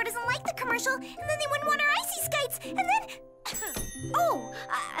Sports Store doesn't like the commercial, and then they wouldn't want her icy skates, and then...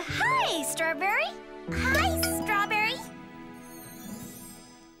 Hi, Strawberry. Hi, Strawberry.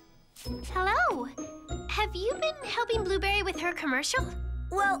 Hello. Have you been helping Blueberry with her commercial?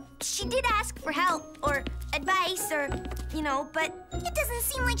 Well, she did ask for help, or advice, or, but it doesn't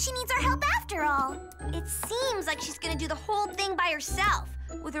seem like she needs our help after all. It seems like she's gonna do the whole thing by herself,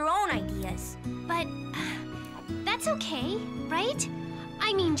 with her own ideas. But that's okay, right?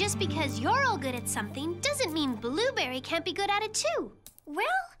 I mean, just because you're all good at something doesn't mean Blueberry can't be good at it too. Well,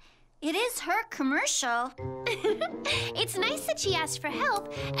 it is her commercial. It's nice that she asked for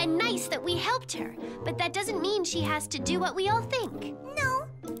help, and nice that we helped her. But that doesn't mean she has to do what we all think. No,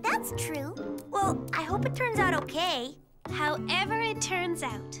 that's true. Well, I hope it turns out okay. However it turns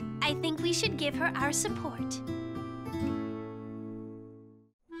out, I think we should give her our support.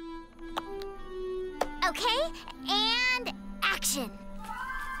 Okay, and action.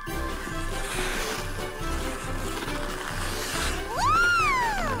 Woo!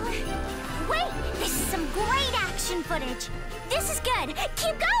 Wait, this is some great action footage. This is good.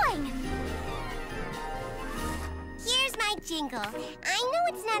 Keep going. Here's my jingle. I know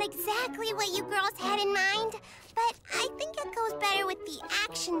it's not exactly what you girls had in mind, but I think it goes better with the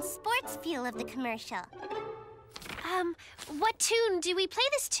action sports feel of the commercial. What tune do we play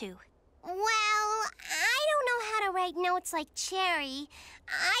this to? Well, I don't know how to write notes like Cherry.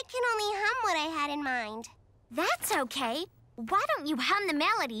 I can only hum what I had in mind. That's okay. Why don't you hum the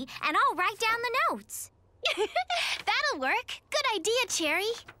melody and I'll write down the notes? That'll work. Good idea,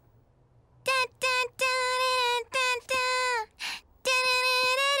 Cherry. Dun, dun, dun, dun, dun, dun, dun,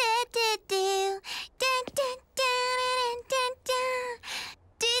 dun, dun, dun, dun,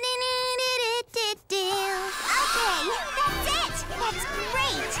 dun, dun. Okay, that's it. That's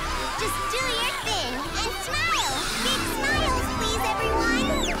great. Just do your thing and smile. Big smiles, please, everyone.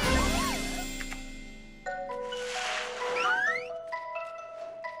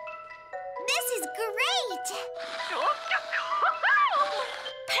 This is great.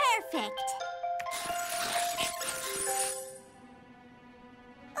 Perfect.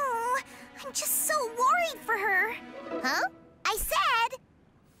 Oh, I'm just so worried for her. Huh? I said,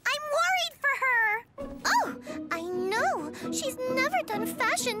 I'm worried for her. Oh, I know. She's never done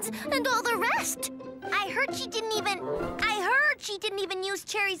fashions and all the rest. I heard she didn't even use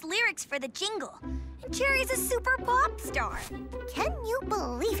Cherry's lyrics for the jingle. And Cherry's a super pop star. Can you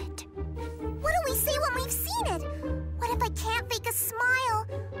believe it? What do we say when we've seen it? What if I can't fake a smile?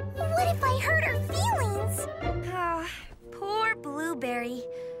 What if I hurt her feelings? Poor Blueberry.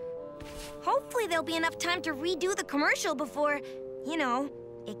 Hopefully there'll be enough time to redo the commercial before,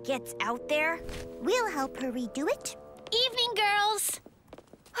 it gets out there. We'll help her redo it. Evening, girls.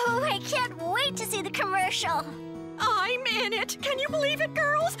 Oh, I can't wait to see the commercial. I'm in it. Can you believe it,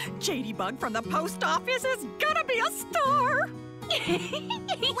 girls? J.D. from the post office is gonna be a star.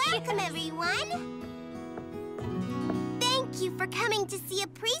 Welcome, everyone. Thank you for coming to see a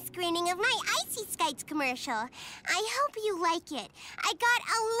pre-screening of my Icy Skites commercial. I hope you like it. I got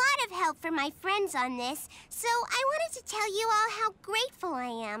a lot of help from my friends on this, so I wanted to tell you all how grateful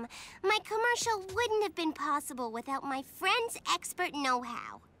I am. My commercial wouldn't have been possible without my friends' expert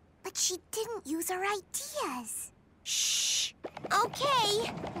know-how. But she didn't use her ideas. Shh.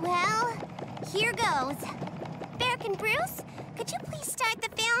 Okay, well, here goes. Berk and Bruce, could you please start the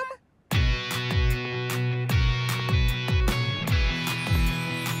film?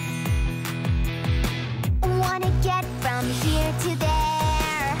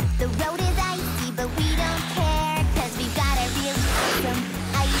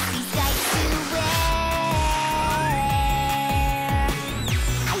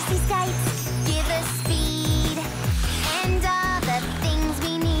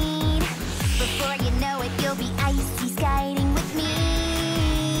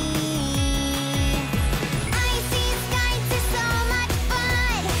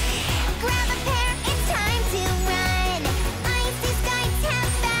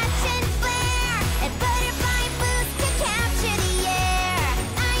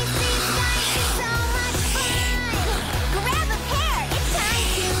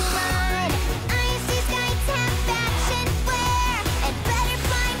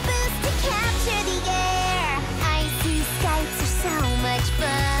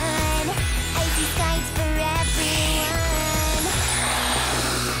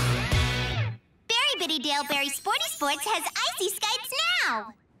 Bitty Dale Berry Sporty Sports has icy skates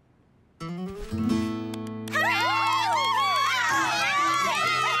now.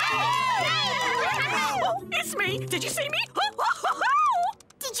 Oh, it's me. Did you see me?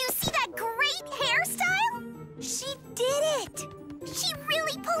 Did you see that great hairstyle? She did it. She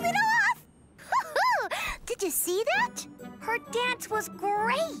really pulled it off. Did you see that? Her dance was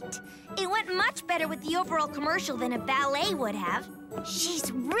great. It went much better with the overall commercial than a ballet would have.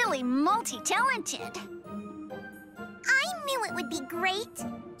 She's really multi-talented. I knew it would be great.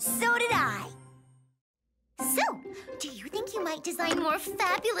 So did I. So, do you think you might design more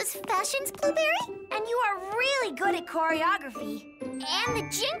fabulous fashions, Blueberry? And you are really good at choreography. And the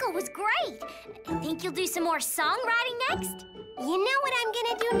jingle was great. Think you'll do some more songwriting next? You know what I'm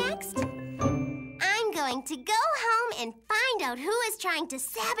gonna do next? I'm going to go home and find out who is trying to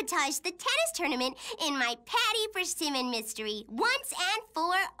sabotage the tennis tournament in my Patty Persimmon mystery once and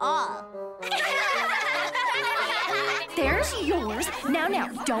for all. There's yours. Now,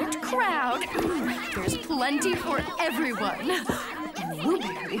 don't crowd. There's plenty for everyone.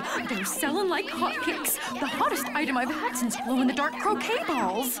 Blueberry, they're selling like hotcakes. The hottest item I've had since glow-in-the-dark croquet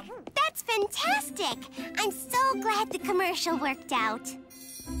balls. That's fantastic. I'm so glad the commercial worked out.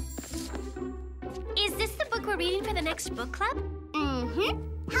 Is this the book we're reading for the next book club? Mm-hmm.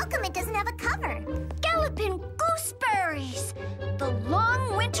 How come it doesn't have a cover? Gallopin' Gooseberries! The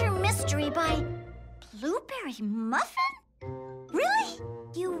Long Winter Mystery by Blueberry Muffin? Really?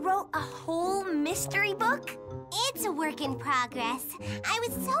 You wrote a whole mystery book? It's a work in progress. I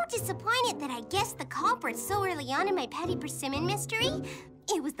was so disappointed that I guessed the culprit so early on in my Patty Persimmon mystery.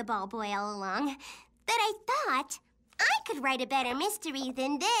 It was the ball boy all along. That I thought I could write a better mystery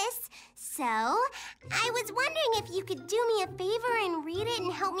than this. So, I was wondering if you could do me a favor and read it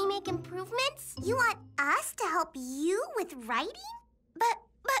and help me make improvements? You want us to help you with writing? But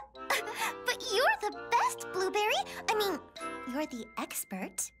you're the best, Blueberry. I mean, you're the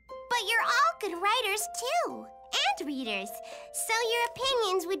expert. But you're all good writers, too. And readers. So your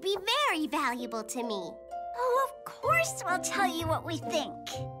opinions would be very valuable to me. Oh, of course we'll tell you what we think.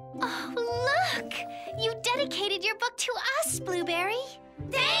 Oh, look! You dedicated your book to us, Blueberry.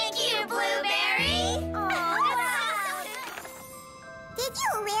 Thank you, Blueberry! Did you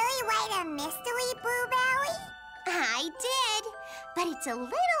really write a mystery, Blueberry? I did, but it's a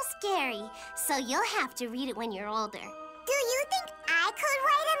little scary, so you'll have to read it when you're older. Do you think I could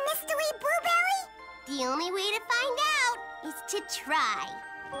write a mystery, Blueberry? The only way to find out is to try.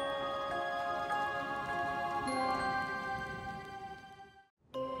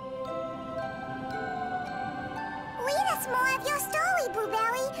 Read us more of your story,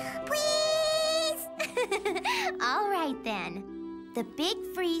 Blueberry, please! All right, then. The big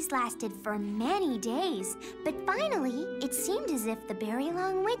freeze lasted for many days, but finally, it seemed as if the very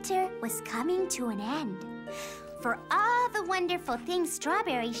long winter was coming to an end. For all the wonderful things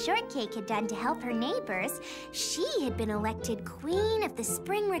Strawberry Shortcake had done to help her neighbors, she had been elected Queen of the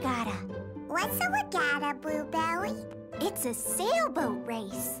Spring Regatta. What's a regatta, Blueberry? It's a sailboat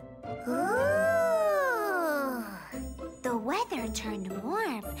race. Ooh! The weather turned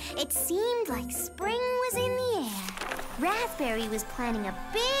warm. It seemed like spring was in the air. Raspberry was planning a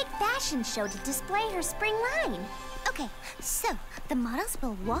big fashion show to display her spring line. Okay, so the models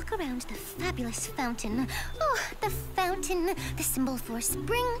will walk around the fabulous fountain. Oh, the fountain, the symbol for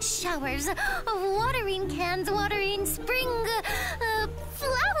spring showers, of watering cans watering spring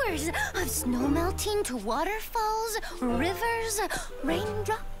flowers, of snow melting to waterfalls, rivers,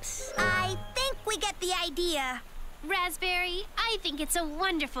 raindrops. I think we get the idea. Raspberry, I think it's a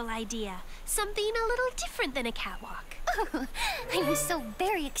wonderful idea. Something a little different than a catwalk. Oh, I'm so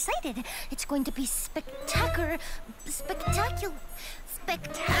very excited. It's going to be spectacular.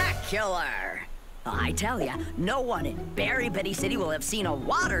 I tell ya, no one in Berry Bitty City will have seen a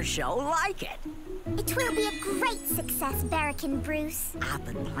water show like it. It will be a great success, Barrican Bruce. I've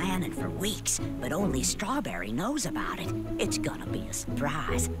been planning for weeks, but only Strawberry knows about it. It's gonna be a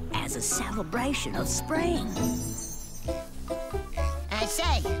surprise as a celebration of spring.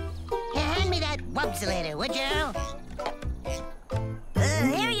 Say, hand me that wubsulator, would you?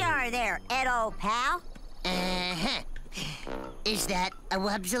 Here you are there, Ed, old pal. Uh-huh. Is that a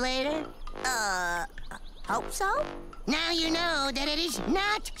wubsulator? Hope so? Now you know that it is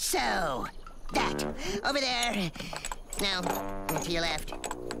not so. That, over there. No, to your left.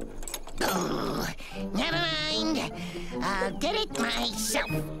 Oh, never mind. I'll get it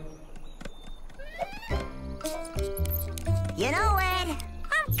myself. You know, Ed,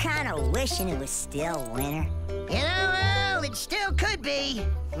 I'm kind of wishing it was still winter. You know, well, It still could be.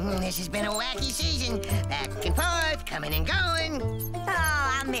 This has been a wacky season. Back and forth, coming and going. Oh,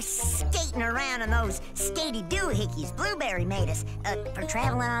 I miss skating around on those skatey doohickeys Blueberry made us for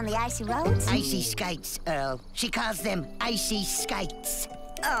traveling on the icy roads. Icy skates, Earl. She calls them icy skates.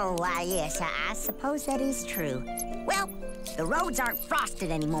 Oh, why, yes, I suppose that is true. Well, the roads aren't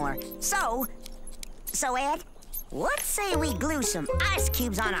frosted anymore, so Ed, let's say we glue some ice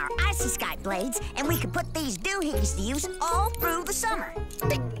cubes on our icy skate blades, and we could put these doohickeys to use all through the summer.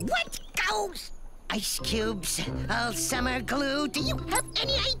 What goes? Ice cubes, all summer glue. Do you have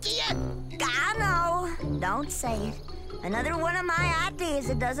any idea? I know. Don't say it. Another one of my ideas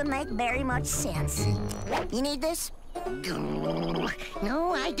that doesn't make very much sense. You need this?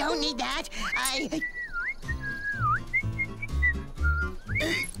 No, I don't need that.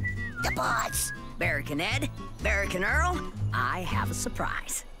 The boss. Barrican Ed, Barrican Earl, I have a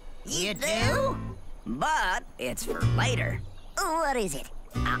surprise. You do? But it's for later. What is it?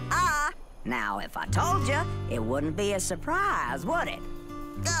 Now, if I told you, it wouldn't be a surprise, would it?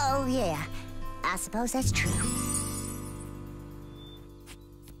 Oh, yeah. I suppose that's true.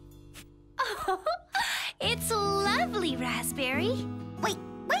 Oh, it's lovely, Raspberry. Wait.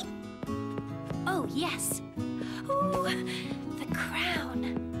 Oh, yes. Ooh, the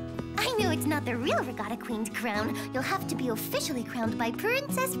crown. I know it's not the real Regatta Queen's crown. You'll have to be officially crowned by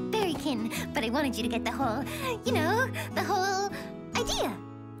Princess Berrykin. But I wanted you to get the whole, the whole idea.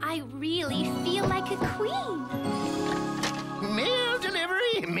 I really feel like a queen. Mail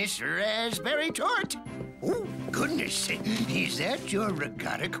delivery, Miss Raspberry Tort. Oh, goodness. Is that your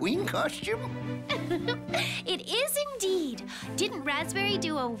Regatta Queen costume? It is indeed. Didn't Raspberry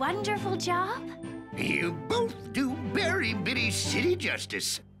do a wonderful job? You both do Berry Bitty City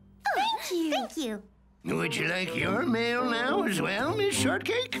justice. Thank you. Thank you. Would you like your mail now as well, Miss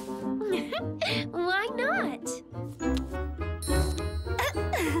Shortcake? Why not?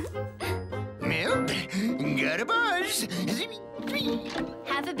 Well, got a buzz.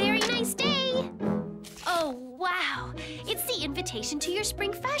 Have a very nice day. Oh, wow. It's the invitation to your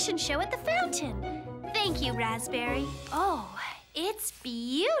spring fashion show at the fountain. Thank you, Raspberry. Oh, it's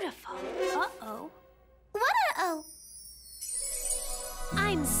beautiful. Uh-oh. What uh-oh?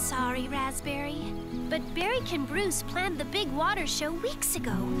 I'm sorry, Raspberry, but Berrykin Bruce planned the big water show weeks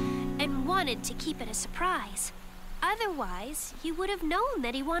ago and wanted to keep it a surprise. Otherwise, you would have known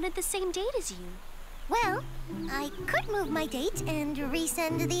that he wanted the same date as you. Well, I could move my date and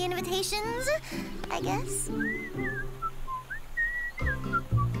resend the invitations, I guess.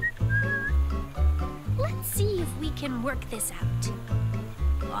 Let's see if we can work this out.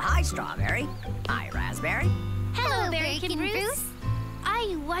 Well, hi, Strawberry. Hi, Raspberry. Hello, Berrykin Bruce.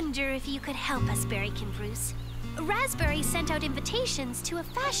 I wonder if you could help us, Berrykin Bruce. Raspberry sent out invitations to a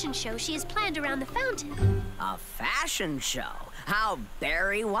fashion show she has planned around the fountain. A fashion show? How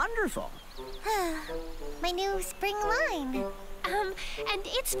very wonderful. My new spring line. And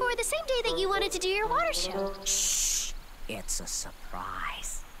it's for the same day that you wanted to do your water show. Shh! It's a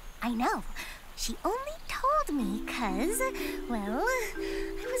surprise. I know. She only told me 'cause, well,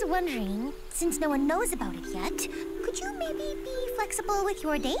 I was wondering, since no one knows about it yet, could you maybe be flexible with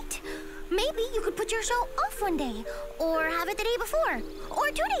your date? Maybe you could put your show off one day, or have it the day before,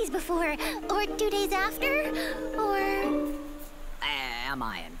 or 2 days before, or 2 days after, or... Am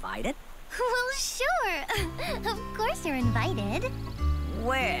I invited? Well, sure. Of course you're invited.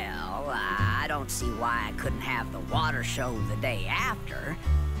 Well, I don't see why I couldn't have the water show the day after.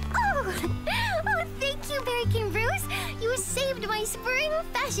 Oh, thank you, Berrykin Bruce. You saved my spring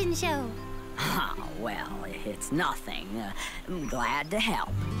fashion show. Oh, well, it's nothing. I'm glad to help.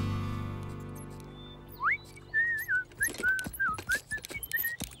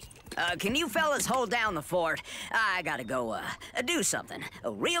 Can you fellas hold down the fort? I gotta go, do something.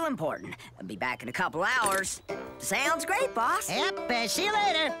 Real important. I'll be back in a couple hours. Sounds great, boss. Yep, see you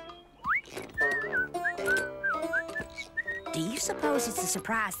later. Do you suppose it's a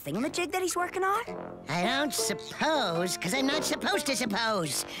surprise thingamajig that he's working on? I don't suppose, because I'm not supposed to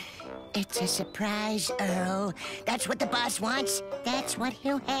suppose. It's a surprise, Earl. That's what the boss wants. That's what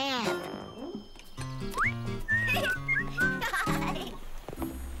he'll have.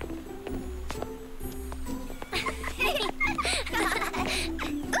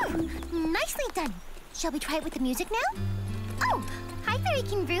 Ooh, nicely done. Shall we try it with the music now? Oh, hi,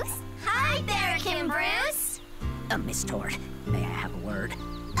 Berrykin Bruce. Hi, Berrykin Bruce. Miss Tort, may I have a word?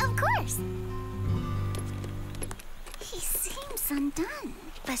 Of course. He seems undone,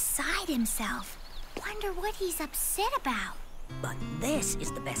 beside himself. Wonder what he's upset about. But this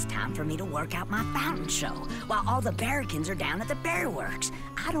is the best time for me to work out my fountain show, while all the Berrykins are down at the Berry Works.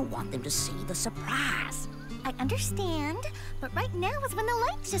 I don't want them to see the surprise. I understand, but right now is when the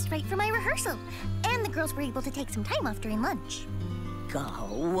light's just right for my rehearsal. And the girls were able to take some time off during lunch.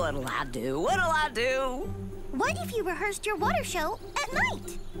 Oh, what'll I do? What'll I do? What if you rehearsed your water show at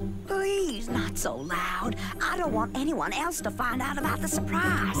night? Please, not so loud. I don't want anyone else to find out about the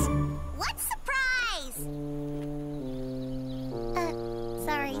surprise. What surprise?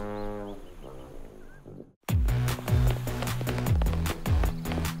 Sorry.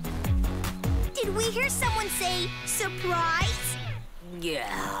 Did we hear someone say surprise?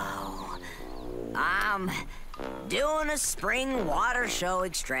 Yeah. I'm doing a spring water show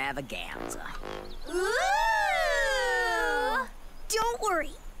extravaganza. Ooh! Don't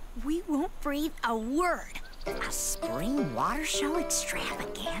worry. We won't breathe a word. A spring water show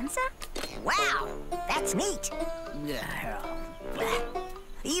extravaganza? Wow, that's neat.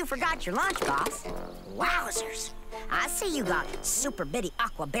 You forgot your lunch, boss. Wowzers. I see you got Super Bitty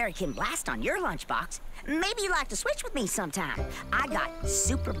Aqua Berrykin Blast on your lunchbox. Maybe you'd like to switch with me sometime. I got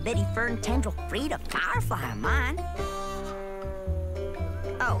Super Bitty Fern Tendril Frida Firefly on mine.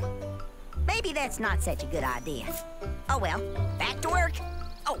 Oh, maybe that's not such a good idea. Oh well, back to work.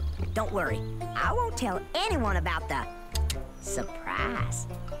 Oh, don't worry. I won't tell anyone about the surprise.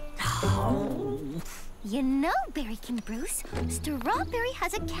 Oh. You know, Berrykin Bruce, Strawberry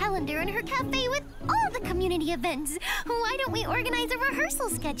has a calendar in her cafe with all the community events. Why don't we organize a rehearsal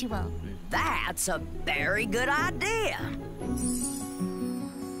schedule? That's a very good idea.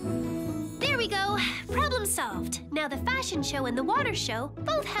 There we go. Problem solved. Now the fashion show and the water show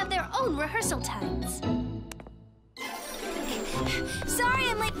both have their own rehearsal times. Sorry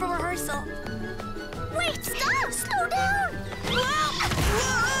I'm late for rehearsal. Wait, stop! Slow down!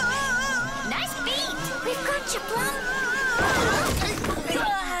 Nice beat! We've got you, Plum!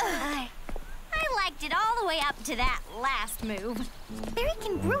 I liked it all the way up to that last move.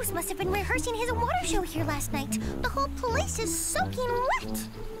 Berrykin Bruce must have been rehearsing his water show here last night. The whole place is soaking wet.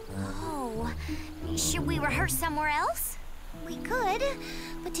 Oh, should we rehearse somewhere else? We could,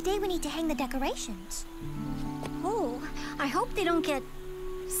 but today we need to hang the decorations. Oh, I hope they don't get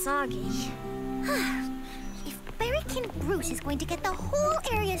soggy. If Berrykin Bruce is going to get the whole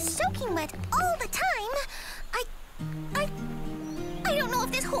area soaking wet all the time, I don't know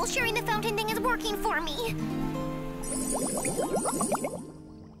if this whole sharing the fountain thing is working for me.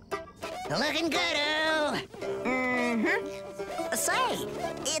 Looking good-o. Mm-hmm. Say,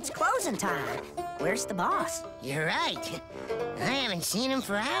 it's closing time. Where's the boss? You're right. I haven't seen him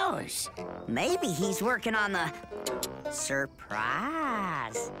for hours. Maybe he's working on the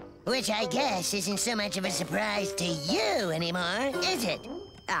surprise. Which I guess isn't so much of a surprise to you anymore, is it?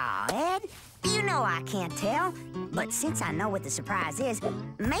 Aw, Ed, you know I can't tell. But since I know what the surprise is,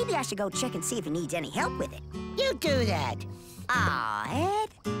 maybe I should go check and see if he needs any help with it. You do that. Aw, Ed.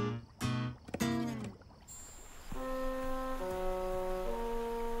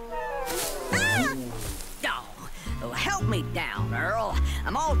 Oh, help me down, Earl.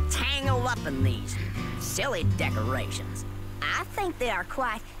 I'm all tangled up in these silly decorations. I think they are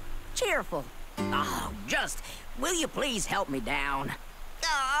quite cheerful. Oh, just, will you please help me down?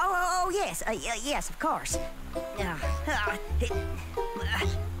 Oh, yes, yes, of course.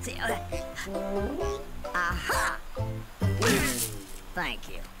 Aha! Thank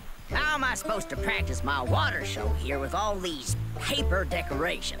you. How am I supposed to practice my water show here with all these paper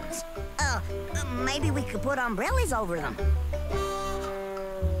decorations? Maybe we could put umbrellas over them.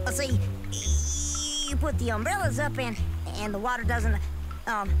 See, you put the umbrellas up and the water doesn't,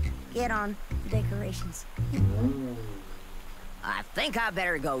 get on decorations. I think I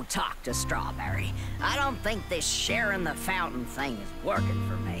better go talk to Strawberry. I don't think this sharing the fountain thing is working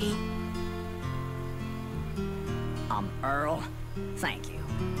for me. Earl, thank you.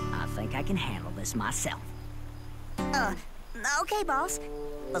 I think I can handle this myself. Okay, boss.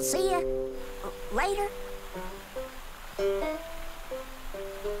 We'll see ya later.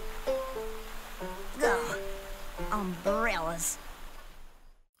 Ugh, umbrellas.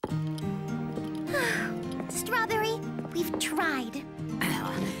 Strawberry, we've tried.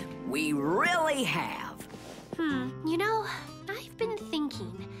 We really have. You know, I've been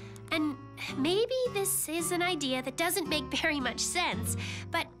thinking, and maybe this is an idea that doesn't make very much sense,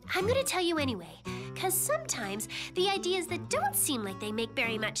 but I'm gonna tell you anyway, because sometimes the ideas that don't seem like they make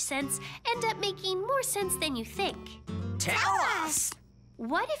very much sense end up making more sense than you think. Tell us!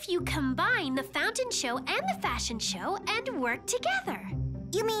 What if you combine the fountain show and the fashion show and work together?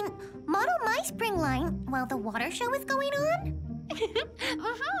 You mean model my spring line while the water show is going on?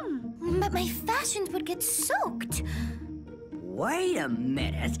 But my fashions would get soaked. Wait a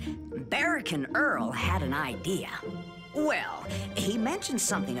minute. Berrykin Earl had an idea. Well, he mentioned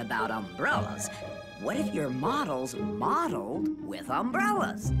something about umbrellas, what if your models modeled with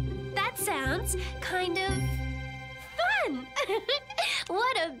umbrellas? That sounds kind of fun.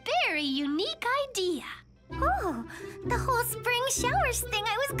 What a very unique idea. Oh, the whole spring showers thing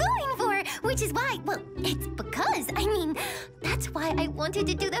I was going for, which is why, well, it's because, that's why I wanted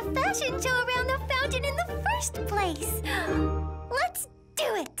to do the fashion show around the fountain in the first place. Let's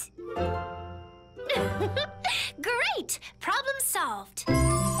do it. Great! Problem solved.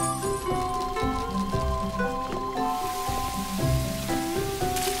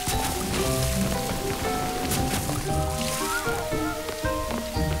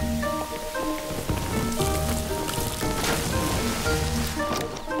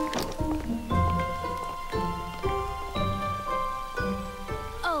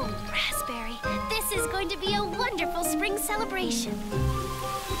 Oh, Raspberry, this is going to be a wonderful spring celebration.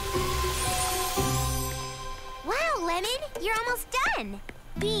 Wow, Lemon, you're almost done.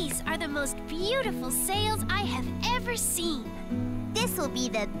 These are the most beautiful sails I have ever seen. This will be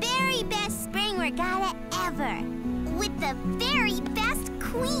the very best spring regatta ever, with the very best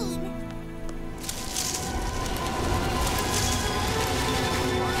queen.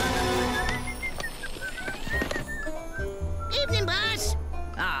 Evening, boss.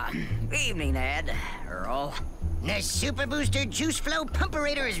 Evening, Ed. Earl. The Super Booster Juice Flow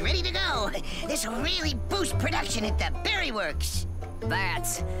Pumperator is ready to go. This will really boost production at the Berry Works.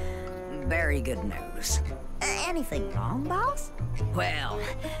 That's very good news. Anything wrong, boss? Well,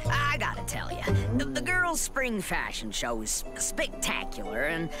 I gotta tell you, the girls' spring fashion show is spectacular,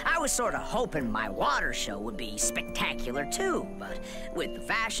 and I was sort of hoping my water show would be spectacular too. But with the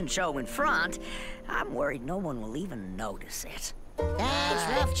fashion show in front, I'm worried no one will even notice it. That's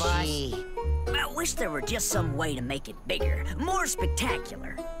rough, boss. I wish there were just some way to make it bigger, more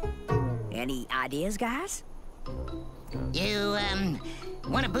spectacular. Any ideas, guys? You,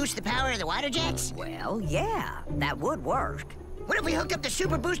 want to boost the power of the water jets? Well, yeah, that would work. What if we hooked up the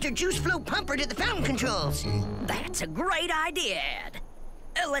Super Booster Juice Flow Pumper to the fountain controls? That's a great idea, Ed.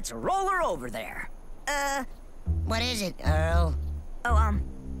 Let's roll her over there. What is it, Earl? Oh,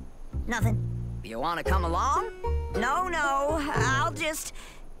 nothing. You want to come along? No, I'll just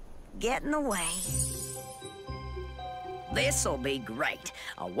get in the way. This'll be great.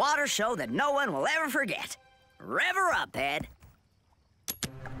 A water show that no one will ever forget. Rev her up, Ed.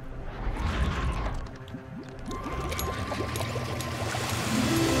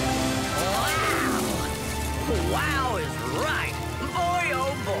 Wow is right. Boy,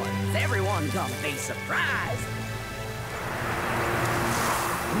 oh boy, is everyone gonna be surprised.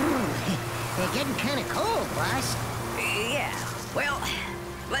 They're getting kind of cold, boss. Yeah, well,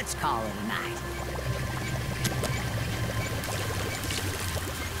 let's call it a night.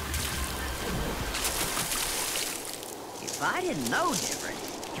 If I didn't know different,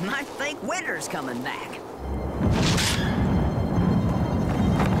 you might think winter's coming back.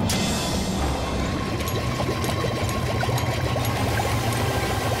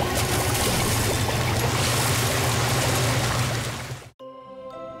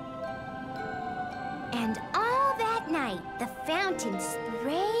 And all that night, the fountain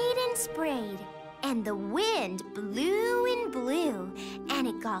sprayed and sprayed, and the wind blew and blew, and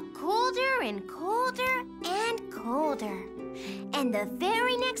it got colder and colder and colder. And the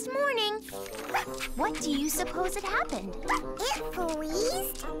very next morning, what do you suppose had happened? It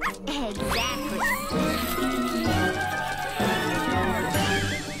freezed? Exactly.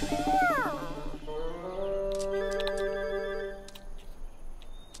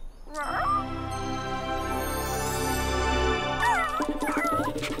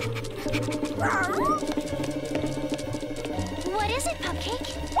 What is it, Pupcake?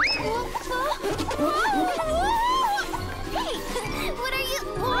 Hey, what are you...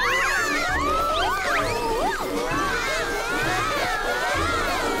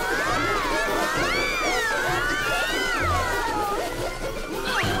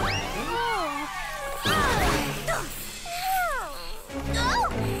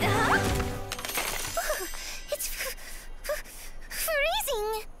 It's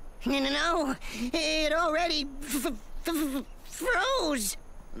freezing. No, it already froze.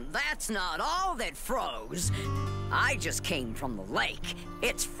 That's not all that froze. I just came from the lake.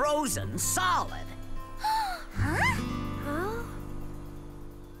 It's frozen solid. Huh?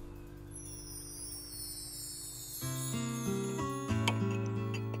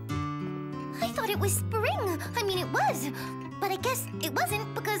 I thought it was spring. I mean, it was. But I guess it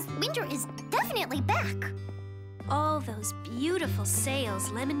wasn't because winter is definitely back. All those beautiful sails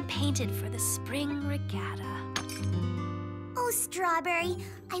Lemon painted for the spring regatta. Oh, Strawberry,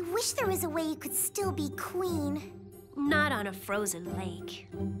 I wish there was a way you could still be queen. not on a frozen lake.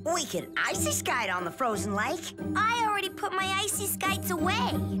 We could icy skate on the frozen lake. I already put my icy skates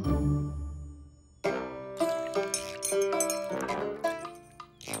away.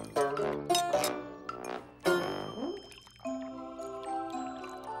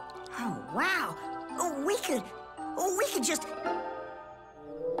 Oh, wow. We could just...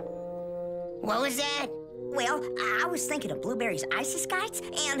 What was that? Well, I was thinking of Blueberry's icy skates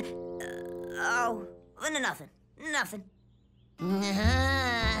and... oh, nothing.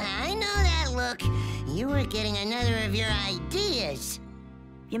 I know that look. You were getting another of your ideas.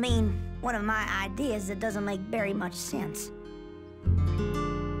 You mean one of my ideas that doesn't make very much sense?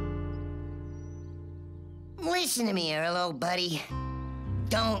 Listen to me, Earl, old buddy.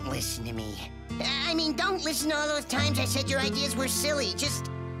 Don't listen to me. I mean, don't listen to all those times I said your ideas were silly. Just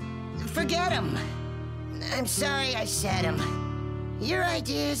forget them. I'm sorry I said them. Your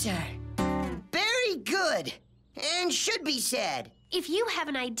ideas are very good and should be said. If you have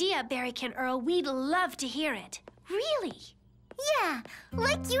an idea, Berrykin Earl, we'd love to hear it. Really. Yeah,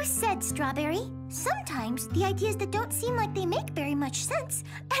 like you said, Strawberry. Sometimes the ideas that don't seem like they make very much sense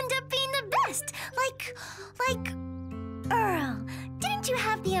end up being the best. Like, Earl, didn't you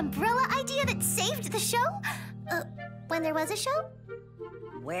have the umbrella idea that saved the show? When there was a show?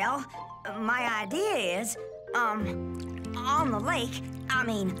 Well, my idea is, on the lake, on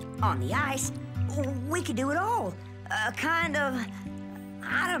the ice, we could do it all. Kind of,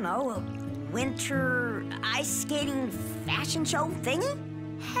 I don't know, winter ice skating fashion show thingy?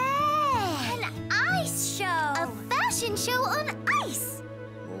 Hey! An ice show! A fashion show on ice!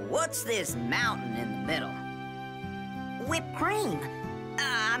 What's this mountain in the middle? Whipped cream.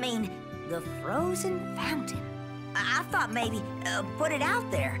 The frozen fountain. I thought maybe put it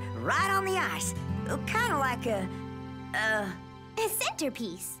out there, right on the ice. Kind of like a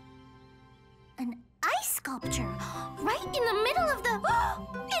centerpiece. An ice sculpture, right in the middle of the...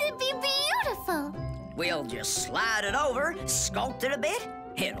 It'd be beautiful. We'll just slide it over, sculpt it a bit.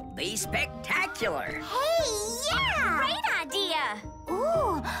 It'll be spectacular. Hey, yeah! Great idea.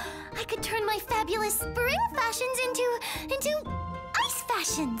 Ooh, I could turn my fabulous spring fashions into ice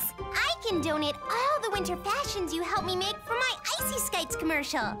fashions. I can donate all the winter fashions you helped me make for my Icy Skates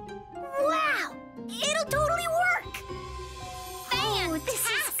commercial. Wow, it'll totally work. Fantastic. This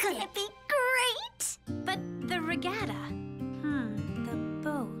is gonna be great. But the regatta, the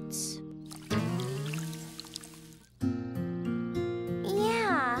boats.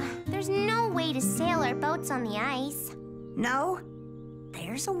 Yeah, there's no way to sail our boats on the ice. No,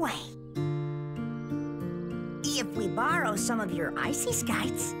 there's a way. If we borrow some of your icy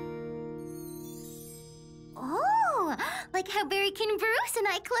skates. Oh, like how Berrykin Bruce and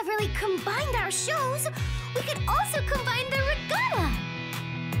I cleverly combined our shows, we could also combine the regatta.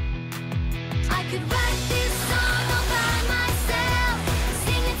 I could write this song all by myself,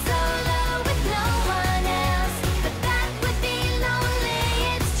 sing it solo with no one else, but that would be lonely,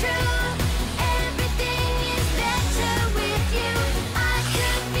 it's true. Everything is better with you. I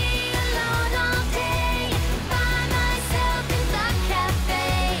could be alone all day, by myself in the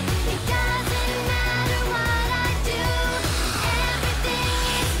cafe. It doesn't matter what I do, everything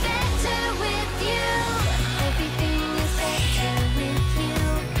is better with you. Everything is better with you.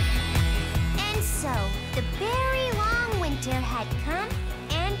 And so, the very long winter had come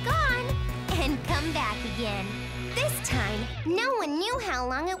and gone and come back again. This time, no one knew how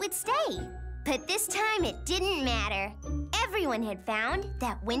long it would stay. But this time, it didn't matter. Everyone had found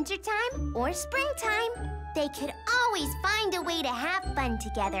that wintertime or springtime, they could always find a way to have fun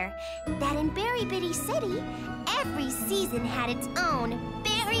together. That in Berry Bitty City, every season had its own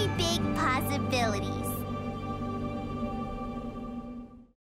very big possibilities.